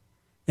looked.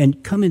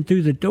 And coming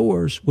through the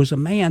doors was a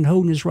man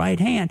holding his right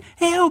hand.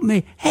 Help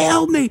me,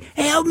 help me,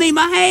 help me,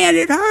 my hand,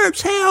 it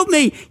hurts, help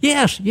me.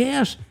 Yes,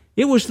 yes,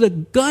 it was the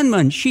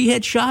gunman she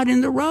had shot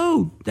in the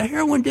road, the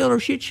heroin dealer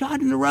she had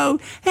shot in the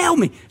road. Help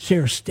me.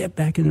 Sarah stepped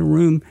back in the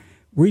room,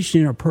 reached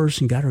in her purse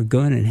and got her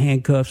gun and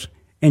handcuffs,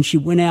 and she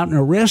went out and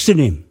arrested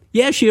him.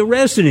 Yes, she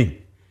arrested him.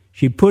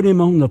 She put him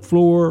on the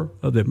floor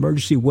of the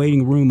emergency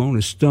waiting room on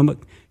his stomach.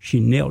 She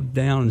knelt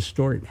down and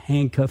started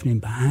handcuffing him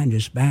behind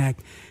his back.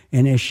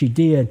 And as she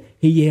did,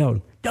 he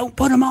yelled, don't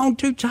put him on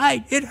too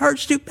tight. It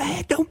hurts too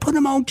bad. Don't put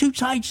him on too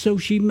tight. So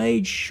she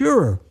made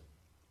sure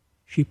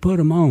she put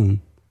him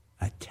on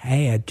a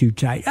tad too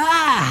tight.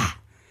 Ah!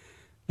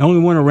 The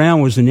only one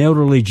around was an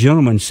elderly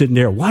gentleman sitting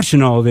there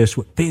watching all this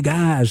with big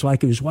eyes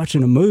like he was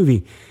watching a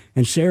movie.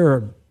 And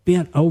Sarah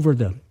bent over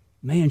the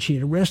man she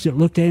had arrested,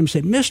 looked at him and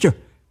said, Mister,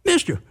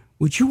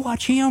 would you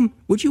watch him?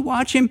 Would you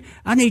watch him?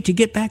 I need to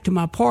get back to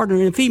my partner.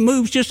 And if he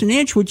moves just an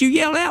inch, would you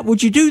yell out?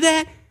 Would you do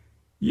that?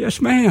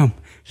 Yes, ma'am.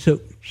 So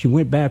she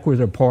went back with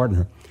her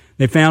partner.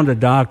 They found a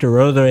doctor.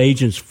 Other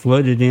agents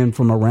flooded in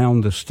from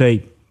around the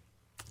state.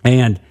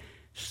 And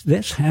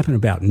this happened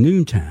about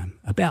noontime.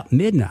 About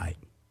midnight,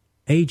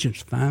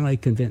 agents finally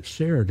convinced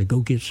Sarah to go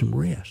get some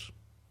rest.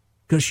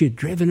 Because she had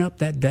driven up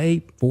that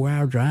day,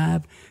 4-hour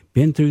drive,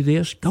 been through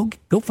this. Go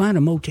find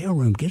a motel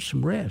room, get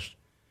some rest.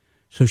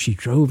 So she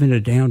drove into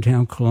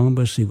downtown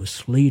Columbus. It was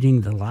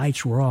sleeting. The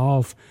lights were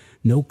off.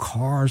 No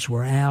cars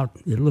were out.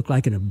 It looked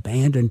like an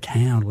abandoned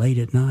town late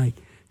at night.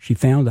 She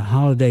found the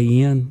Holiday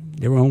Inn.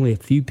 There were only a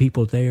few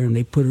people there, and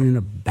they put her in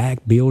a back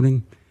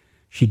building.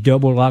 She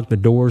double-locked the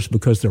doors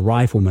because the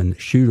rifleman, the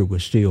shooter,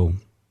 was still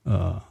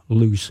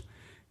loose.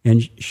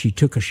 And she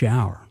took a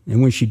shower.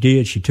 And when she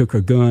did, she took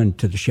her gun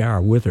to the shower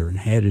with her and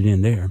had it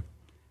in there.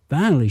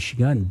 Finally, she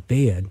got in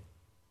bed,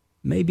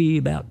 maybe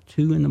about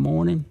 2 in the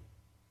morning.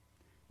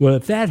 Well,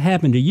 if that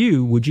happened to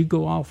you, would you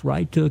go off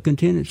right to a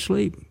contented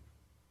sleep?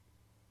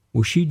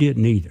 Well, she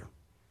didn't either.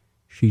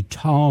 She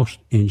tossed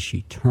and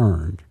she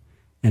turned.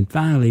 And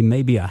finally,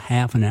 maybe a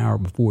half an hour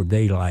before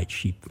daylight,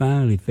 she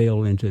finally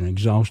fell into an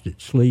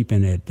exhausted sleep,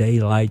 and at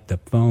daylight, the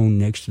phone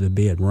next to the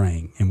bed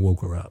rang and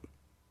woke her up.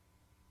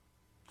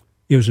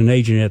 It was an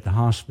agent at the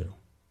hospital.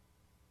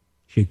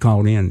 She had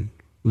called in,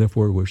 left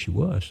word where she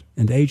was.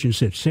 And the agent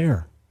said,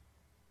 Sarah,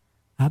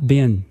 I've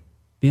been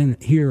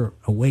here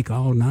awake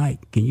all night.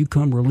 Can you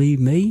come relieve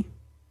me?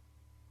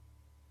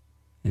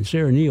 And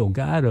Sarah Neal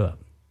got up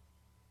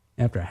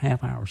after a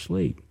half-hour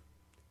sleep,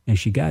 and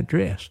she got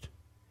dressed.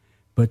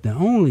 But the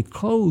only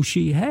clothes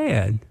she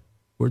had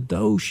were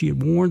those she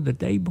had worn the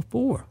day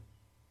before,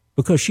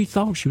 because she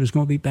thought she was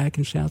going to be back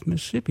in South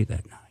Mississippi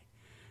that night.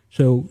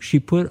 So she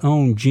put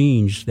on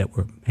jeans that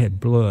had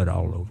blood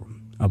all over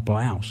them, a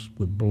blouse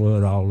with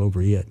blood all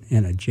over it,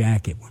 and a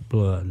jacket with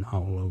blood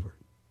all over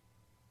it.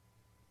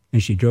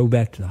 And she drove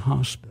back to the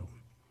hospital.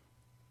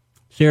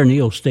 Sarah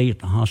Neal stayed at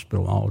the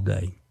hospital all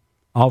day,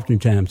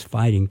 oftentimes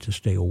fighting to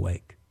stay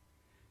awake.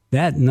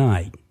 That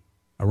night,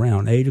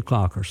 around 8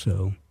 o'clock or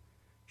so,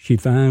 she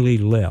finally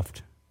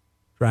left,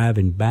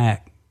 driving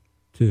back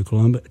to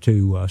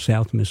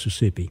South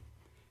Mississippi.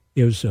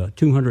 It was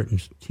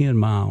 210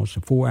 miles, a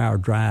 4-hour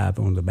drive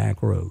on the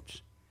back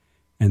roads.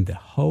 And the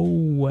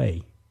whole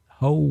way,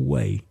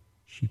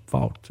 she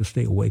fought to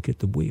stay awake at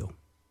the wheel,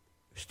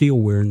 still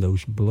wearing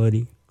those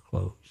bloody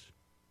clothes.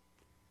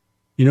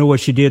 You know what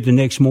she did the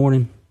next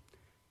morning?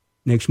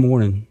 Next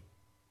morning,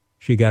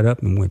 she got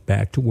up and went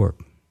back to work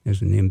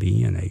as an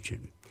MBN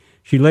agent.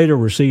 She later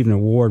received an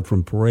award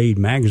from Parade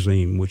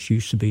magazine, which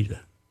used to be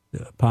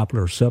the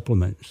popular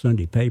supplement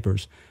Sunday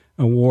papers,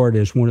 award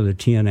as one of the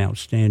 10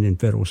 outstanding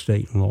federal,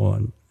 state,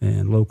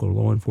 and local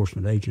law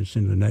enforcement agents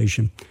in the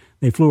nation.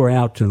 They flew her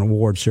out to an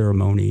award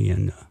ceremony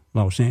in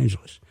Los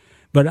Angeles.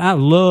 But I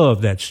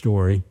love that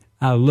story.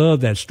 I love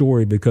that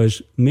story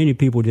because many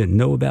people didn't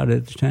know about it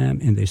at the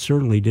time, and they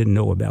certainly didn't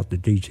know about the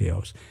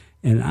details.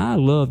 And I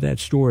love that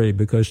story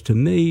because, to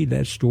me,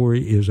 that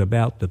story is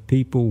about the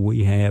people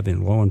we have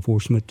in law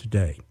enforcement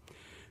today.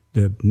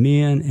 The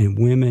men and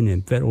women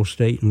in federal,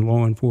 state, and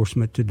law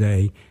enforcement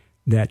today,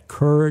 that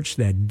courage,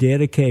 that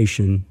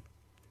dedication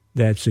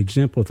that's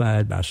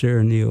exemplified by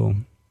Sarah Neal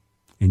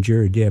and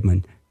Jerry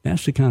Dedman,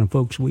 that's the kind of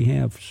folks we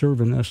have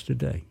serving us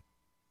today.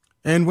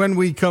 And when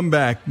we come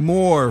back,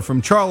 more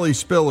from Charlie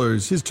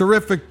Spillers, his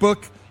terrific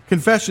book,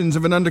 Confessions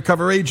of an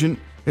Undercover Agent,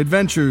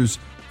 Adventures,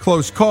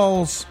 Close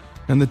Calls,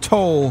 and the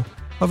Toll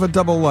of a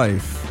Double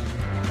Life.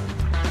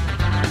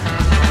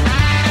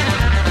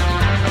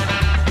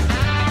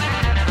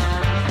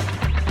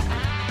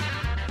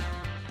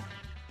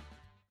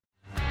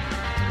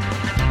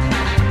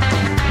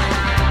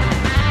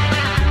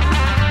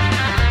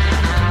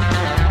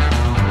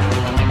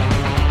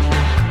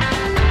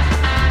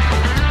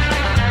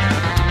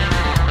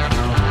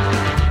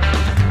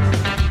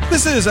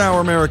 This is Our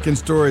American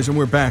Stories, and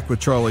we're back with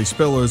Charlie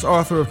Spillers,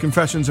 author of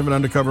Confessions of an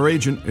Undercover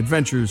Agent,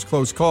 Adventures,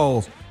 Close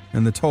Calls,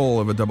 and The Toll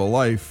of a Double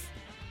Life.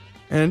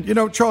 And, you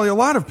know, Charlie, a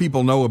lot of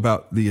people know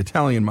about the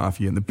Italian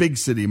mafia and the big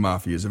city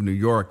mafias of New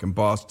York and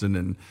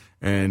Boston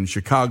and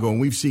Chicago,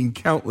 and we've seen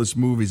countless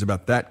movies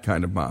about that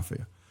kind of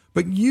mafia.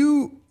 But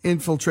you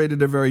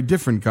infiltrated a very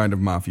different kind of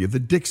mafia, the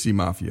Dixie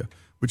Mafia,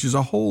 which is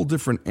a whole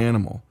different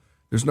animal.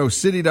 There's no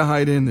city to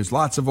hide in. There's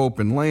lots of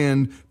open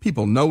land.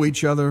 People know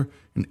each other.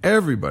 And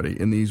everybody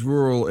in these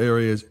rural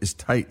areas is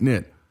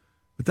tight-knit.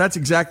 But that's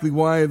exactly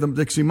why the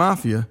Dixie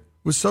Mafia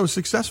was so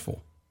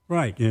successful.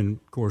 Right. And,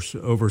 of course,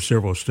 over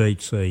several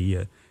states,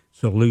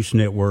 it's a loose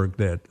network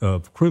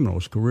of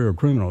criminals, career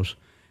criminals,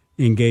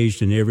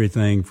 engaged in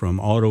everything from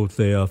auto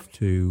theft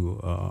to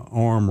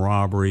armed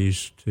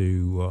robberies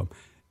to,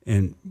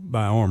 and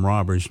by armed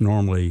robberies,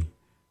 normally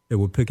they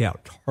would pick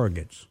out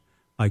targets,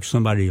 like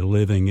somebody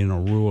living in a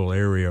rural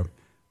area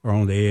or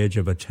on the edge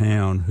of a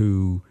town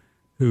who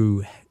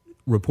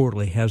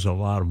reportedly has a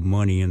lot of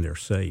money in their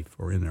safe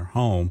or in their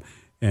home,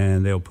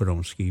 and they'll put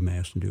on ski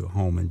masks and do a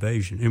home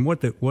invasion. And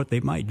what they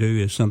might do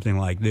is something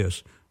like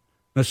this.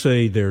 Let's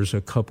say there's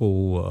a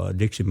couple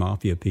Dixie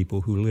Mafia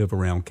people who live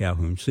around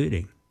Calhoun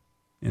City,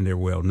 and they're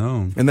well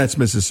known. And that's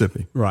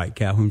Mississippi. Right,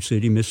 Calhoun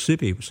City,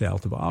 Mississippi,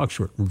 south of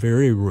Oxford,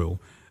 very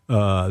rural.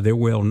 They're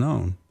well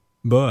known.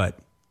 But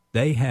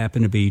they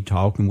happen to be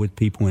talking with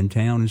people in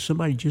town, and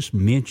somebody just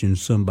mentioned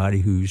somebody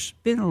who's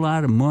spent a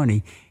lot of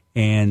money,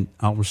 and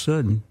all of a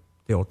sudden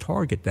they'll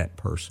target that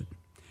person.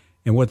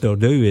 And what they'll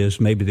do is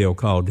maybe they'll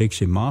call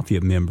Dixie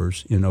Mafia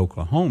members in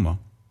Oklahoma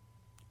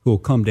who will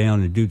come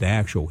down and do the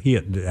actual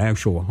hit, the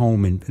actual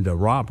home and the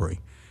robbery,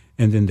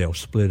 and then they'll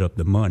split up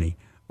the money.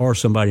 Or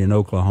somebody in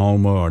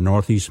Oklahoma or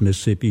northeast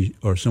Mississippi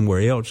or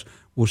somewhere else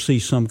will see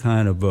some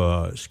kind of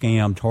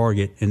scam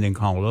target and then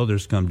call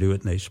others to come do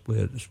it, and they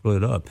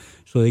split up.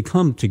 So they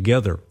come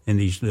together in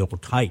these little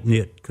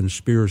tight-knit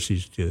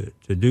conspiracies to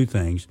do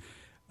things,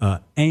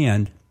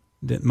 and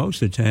that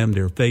most of the time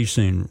they're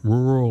facing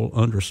rural,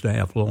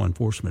 understaffed law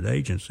enforcement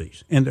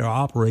agencies, and they're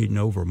operating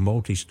over a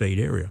multi-state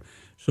area.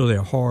 So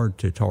they're hard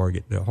to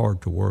target, they're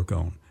hard to work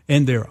on,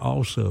 and they're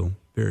also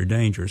very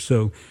dangerous.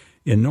 So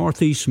in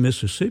northeast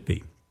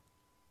Mississippi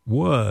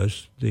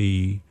was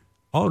the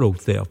auto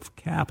theft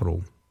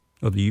capital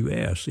of the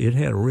U.S. It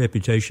had a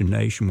reputation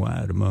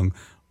nationwide among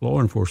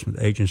law enforcement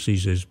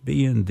agencies as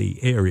being the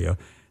area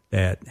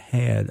that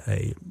had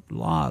a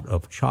lot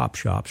of chop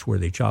shops where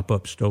they chop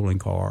up stolen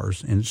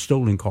cars and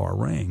stolen car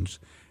rings,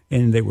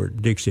 and they were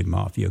Dixie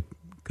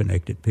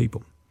Mafia-connected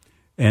people.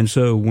 And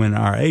so when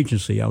our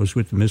agency, I was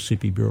with the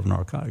Mississippi Bureau of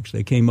Narcotics,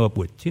 they came up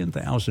with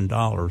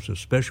 $10,000 of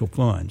special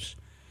funds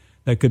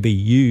that could be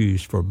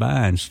used for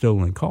buying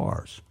stolen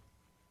cars.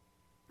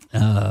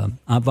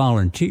 I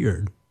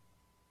volunteered.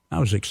 I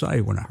was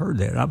excited when I heard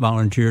that. I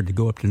volunteered to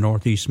go up to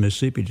northeast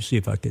Mississippi to see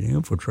if I could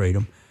infiltrate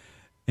them.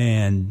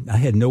 And I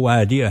had no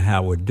idea how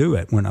I would do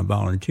it when I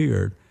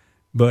volunteered.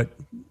 But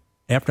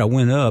after I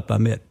went up, I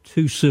met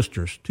two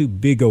sisters, two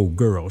big old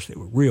girls. They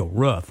were real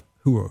rough,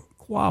 who were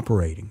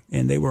cooperating.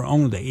 And they were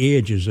on the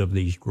edges of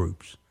these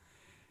groups.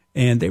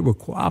 And they were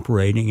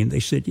cooperating, and they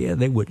said, yeah,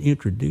 they would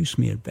introduce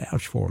me and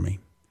vouch for me.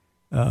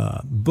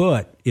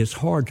 But it's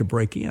hard to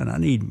break in. I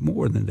need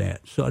more than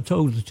that. So I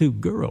told the two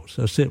girls,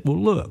 I said, well,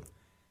 look,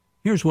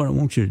 here's what I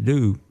want you to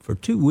do. For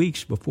 2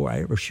 weeks before I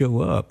ever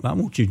show up, I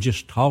want you to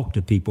just talk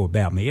to people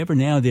about me. Every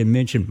now and then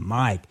mention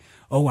Mike.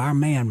 Oh, our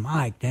man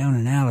Mike down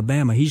in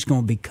Alabama, he's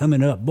going to be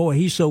coming up. Boy,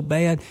 he's so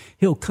bad,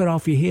 he'll cut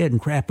off your head and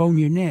crap on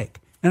your neck.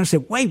 And I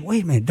said, wait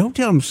a minute, don't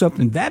tell him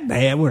something that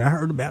bad when I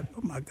heard about,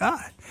 oh, my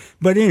God.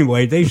 But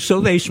anyway, they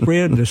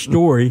spread the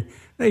story.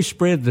 They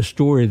spread the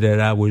story that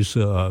I was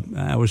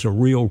a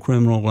real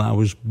criminal. I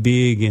was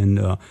big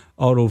in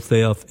auto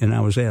theft, and I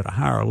was at a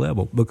higher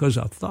level because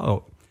I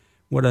thought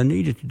what I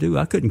needed to do,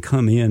 I couldn't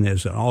come in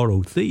as an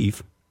auto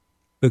thief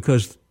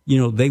because,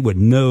 they would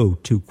know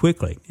too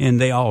quickly,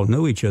 and they all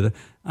know each other.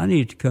 I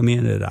needed to come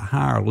in at a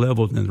higher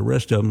level than the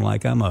rest of them,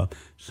 like I'm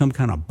some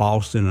kind of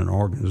boss in an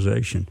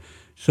organization.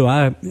 So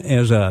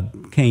as I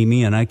came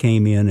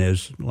in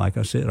as, like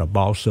I said, a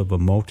boss of a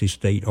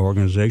multi-state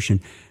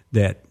organization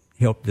that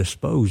helped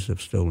dispose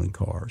of stolen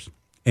cars.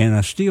 And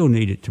I still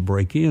needed to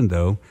break in,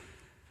 though,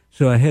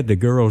 so I had the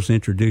girls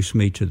introduce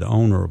me to the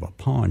owner of a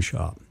pawn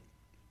shop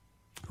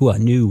who I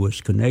knew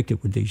was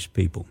connected with these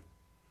people.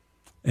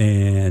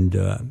 And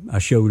I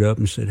showed up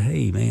and said,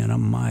 hey, man,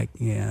 I'm Mike.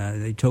 Yeah,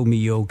 they told me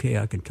you're okay.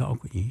 I can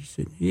talk with you. He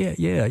said,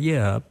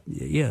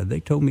 yeah, they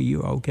told me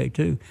you're okay,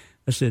 too.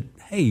 I said,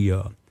 hey,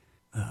 I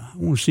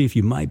want to see if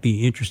you might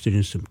be interested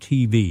in some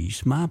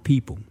TVs. My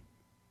people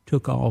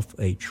took off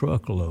a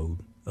truckload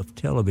of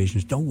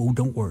televisions.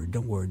 Don't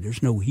worry.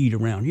 There's no heat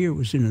around here. It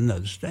was in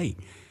another state.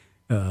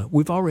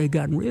 We've already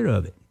gotten rid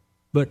of it.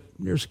 But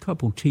there's a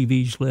couple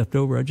TVs left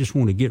over. I just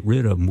want to get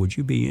rid of them. Would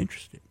you be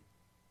interested?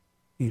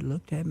 He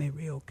looked at me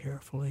real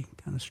carefully,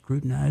 kind of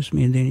scrutinized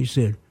me, and then he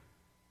said,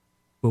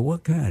 well,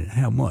 what kind?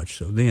 How much?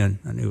 So then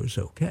I knew it was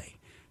okay.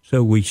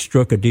 So we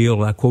struck a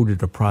deal. I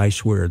quoted a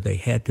price where they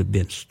had to have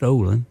been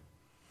stolen.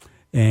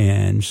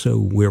 And so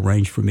we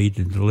arranged for me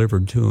to deliver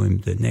to him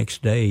the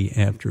next day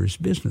after his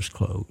business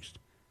closed.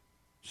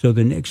 So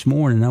the next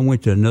morning, I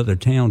went to another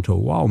town to a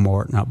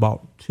Walmart, and I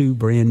bought 2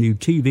 brand new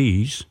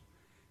TVs.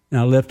 And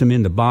I left them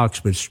in the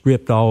box, but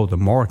stripped all the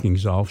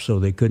markings off so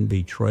they couldn't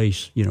be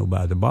traced,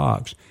 by the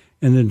box,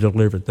 and then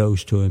delivered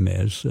those to him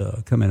as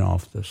coming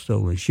off the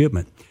stolen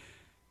shipment.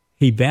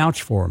 He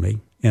vouched for me,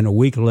 and a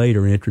week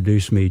later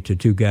introduced me to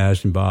 2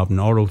 guys involved in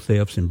auto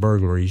thefts and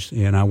burglaries,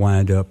 and I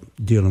wound up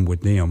dealing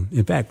with them.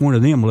 In fact, one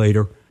of them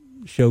later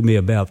showed me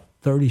about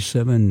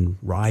 37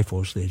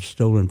 rifles they'd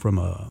stolen from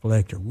a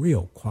collector,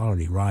 real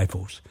quality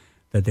rifles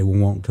that they were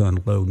wanting to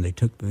unload, and they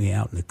took me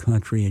out in the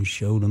country and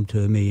showed them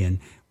to me, and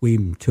we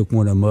even took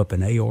one of them up,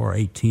 an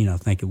AR-18, I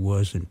think it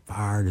was, and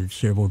fired it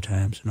several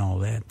times and all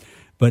that.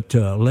 But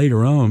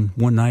later on,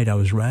 one night I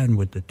was riding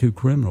with the 2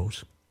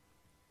 criminals,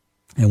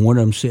 and one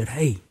of them said,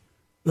 "Hey,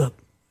 look,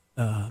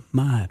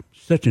 my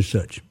such and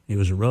such," it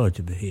was a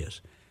relative of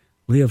his,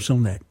 "lives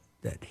on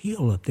that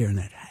hill up there in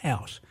that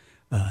house.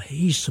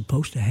 He's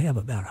supposed to have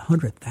about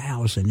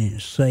 $100,000 in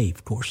his safe.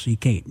 Of course, he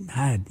can't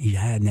hide. He's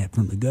hiding that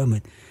from the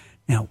government.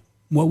 Now,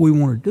 what we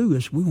want to do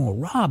is we want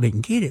to rob it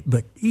and get it,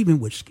 but even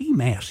with ski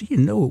masks, he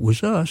didn't know it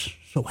was us.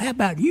 So how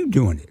about you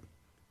doing it?"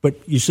 But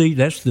you see,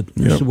 that's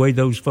the way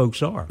those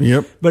folks are.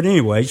 Yep. But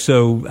anyway,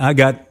 so I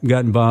got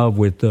involved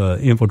with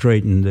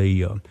infiltrating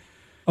the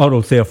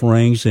auto theft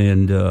rings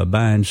and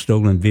buying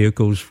stolen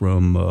vehicles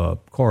from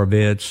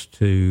Corvettes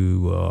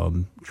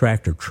to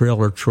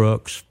tractor-trailer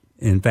trucks.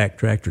 In fact,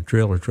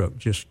 tractor-trailer truck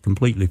just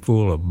completely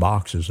full of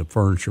boxes of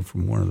furniture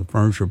from one of the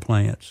furniture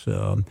plants.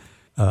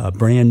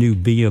 Brand new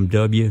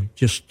BMW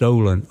just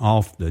stolen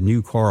off the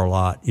new car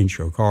lot in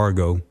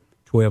Chicago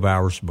 12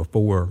 hours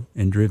before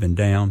and driven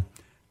down.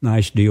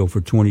 Nice deal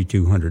for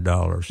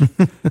 $2,200.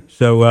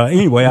 So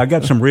anyway, I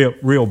got some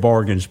real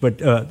bargains, but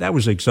that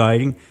was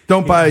exciting.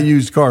 Don't buy a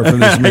used car from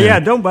this man. Yeah,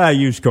 don't buy a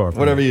used car.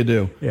 Whatever you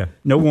do. Yeah,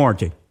 no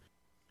warranty.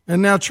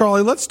 And now,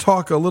 Charlie, let's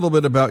talk a little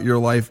bit about your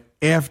life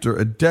after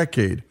a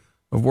decade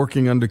of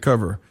working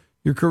undercover.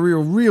 Your career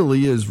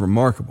really is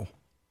remarkable.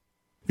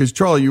 Because,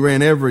 Charlie, you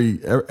ran every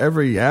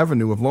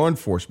avenue of law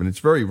enforcement. It's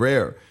very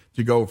rare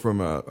to go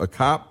from a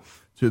cop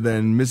to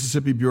then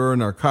Mississippi Bureau of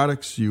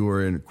Narcotics. You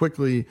were in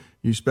quickly.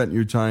 You spent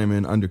your time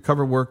in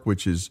undercover work,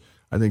 which is,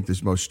 I think, the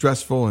most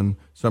stressful and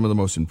some of the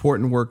most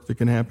important work that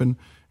can happen.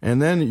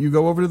 And then you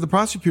go over to the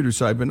prosecutor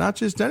side, but not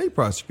just any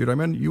prosecutor. I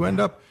mean, you end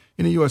up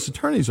in a U.S.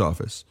 attorney's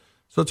office.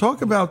 So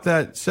talk about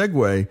that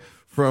segue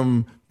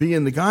from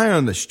being the guy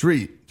on the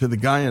street to the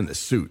guy in the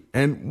suit.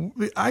 And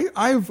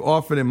I've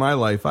often in my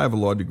life, I have a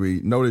law degree,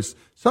 noticed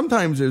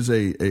sometimes there's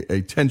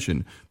a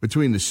tension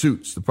between the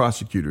suits, the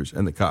prosecutors,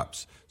 and the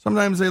cops.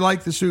 Sometimes they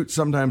like the suits,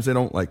 sometimes they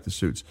don't like the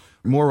suits.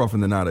 More often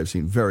than not, I've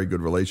seen very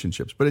good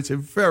relationships, but it's a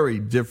very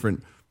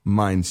different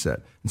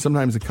mindset. And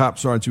sometimes the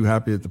cops aren't too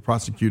happy that the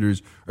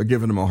prosecutors are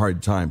giving them a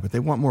hard time, but they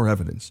want more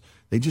evidence.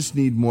 They just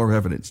need more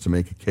evidence to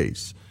make a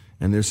case.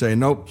 And they're saying,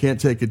 nope, can't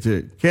take it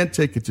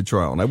to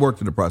trial. And I worked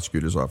in a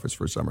prosecutor's office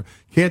for a summer.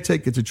 Can't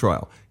take it to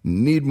trial.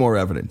 Need more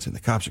evidence. And the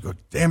cops would go,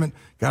 damn it,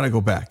 got to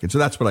go back. And so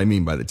that's what I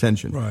mean by the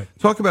tension. Right.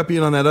 Talk about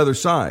being on that other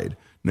side.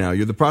 Now,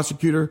 you're the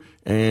prosecutor,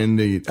 and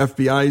the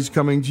FBI is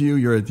coming to you.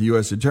 You're at the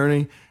U.S.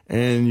 attorney,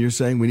 and you're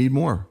saying, we need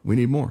more. We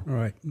need more.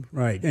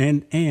 Right.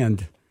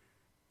 And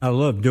I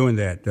love doing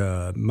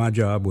that. My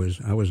job was,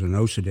 I was an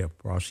OCDEF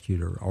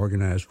prosecutor,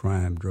 Organized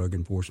Crime Drug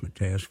Enforcement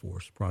Task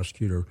Force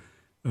prosecutor,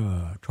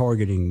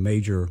 targeting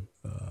major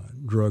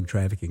drug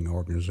trafficking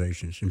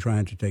organizations and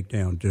trying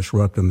to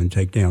disrupt them and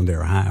take down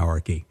their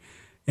hierarchy.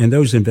 And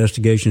those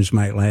investigations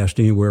might last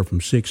anywhere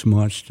from 6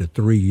 months to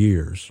 3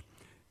 years.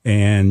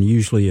 And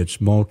usually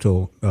it's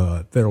multiple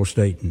federal,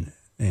 state,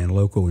 and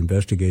local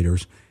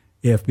investigators,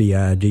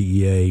 FBI,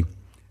 DEA,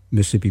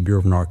 Mississippi Bureau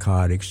of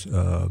Narcotics,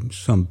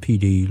 some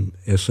PD,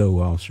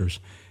 SO officers.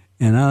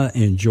 And I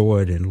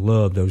enjoyed and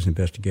loved those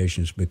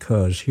investigations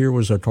because here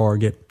was a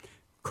target,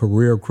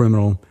 career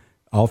criminal,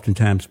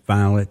 oftentimes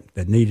violent,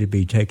 that needed to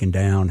be taken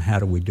down. How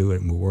do we do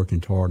it? And we're working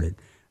toward it.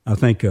 I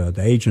think the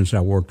agents I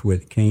worked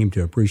with came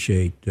to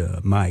appreciate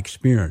my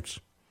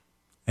experience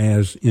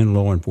as in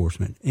law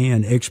enforcement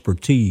and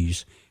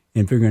expertise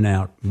in figuring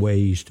out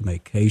ways to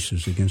make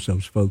cases against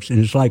those folks. And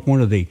it's like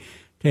one of the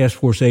task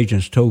force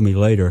agents told me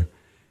later,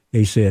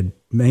 he said,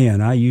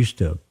 man, I used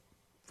to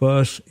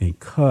fuss and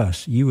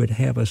cuss. You would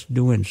have us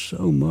doing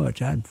so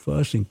much. I'd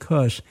fuss and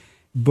cuss,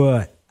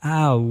 but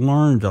I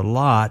learned a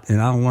lot,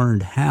 and I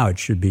learned how it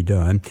should be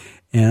done.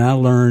 And I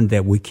learned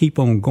that we keep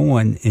on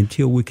going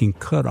until we can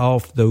cut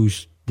off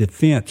those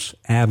defense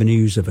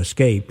avenues of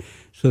escape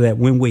so that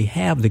when we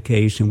have the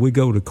case and we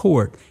go to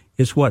court,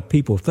 it's what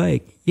people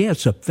think. Yeah,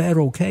 it's a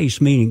federal case,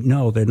 meaning,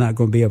 no, they're not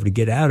going to be able to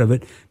get out of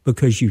it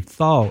because you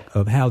thought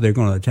of how they're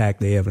going to attack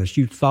the evidence.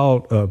 You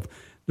thought of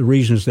the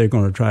reasons they're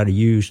going to try to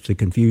use to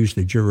confuse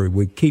the jury.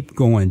 We keep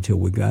going until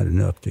we got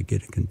enough to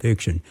get a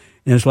conviction.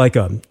 And it's like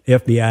a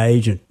FBI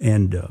agent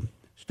and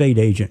state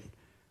agent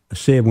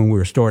said when we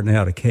were starting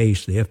out a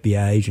case, the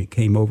FBI agent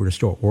came over to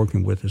start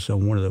working with us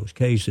on one of those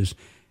cases,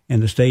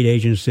 and the state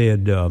agent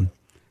said,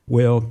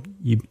 well,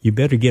 you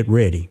better get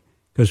ready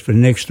because for the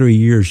next 3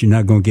 years, you're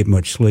not going to get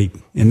much sleep.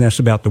 And that's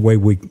about the way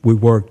we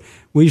worked.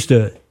 We used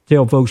to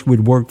tell folks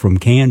we'd work from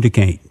can to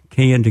cane.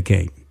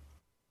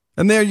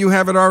 And there you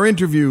have it, our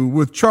interview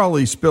with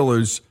Charlie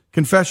Spillers,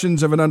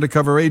 Confessions of an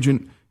Undercover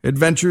Agent,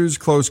 Adventures,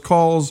 Close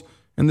Calls,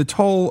 and the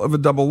Toll of a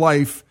Double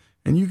Life.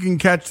 And you can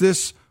catch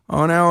this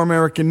on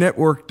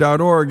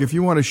ouramericannetwork.org. If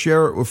you want to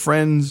share it with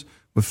friends,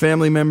 with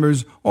family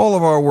members, all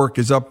of our work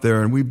is up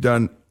there, and we've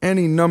done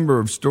any number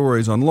of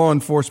stories on law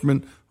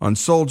enforcement, on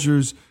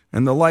soldiers,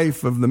 and the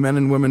life of the men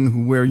and women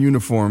who wear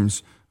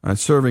uniforms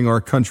serving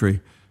our country.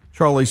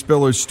 Charlie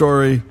Spillers'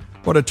 story,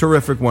 what a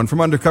terrific one.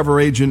 From undercover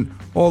agent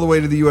all the way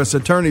to the U.S.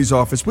 Attorney's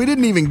Office. We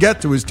didn't even get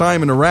to his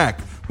time in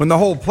Iraq when the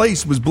whole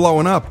place was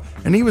blowing up,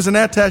 and he was an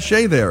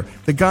attaché there.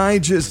 The guy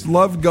just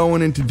loved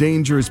going into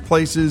dangerous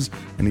places,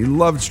 and he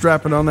loved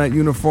strapping on that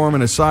uniform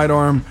and a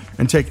sidearm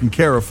and taking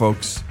care of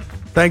folks.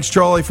 Thanks,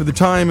 Charlie, for the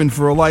time and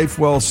for a life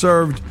well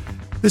served.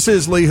 This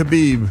is Lee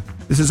Habib.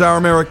 This is Our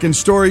American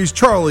Stories,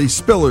 Charlie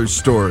Spillers'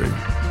 story.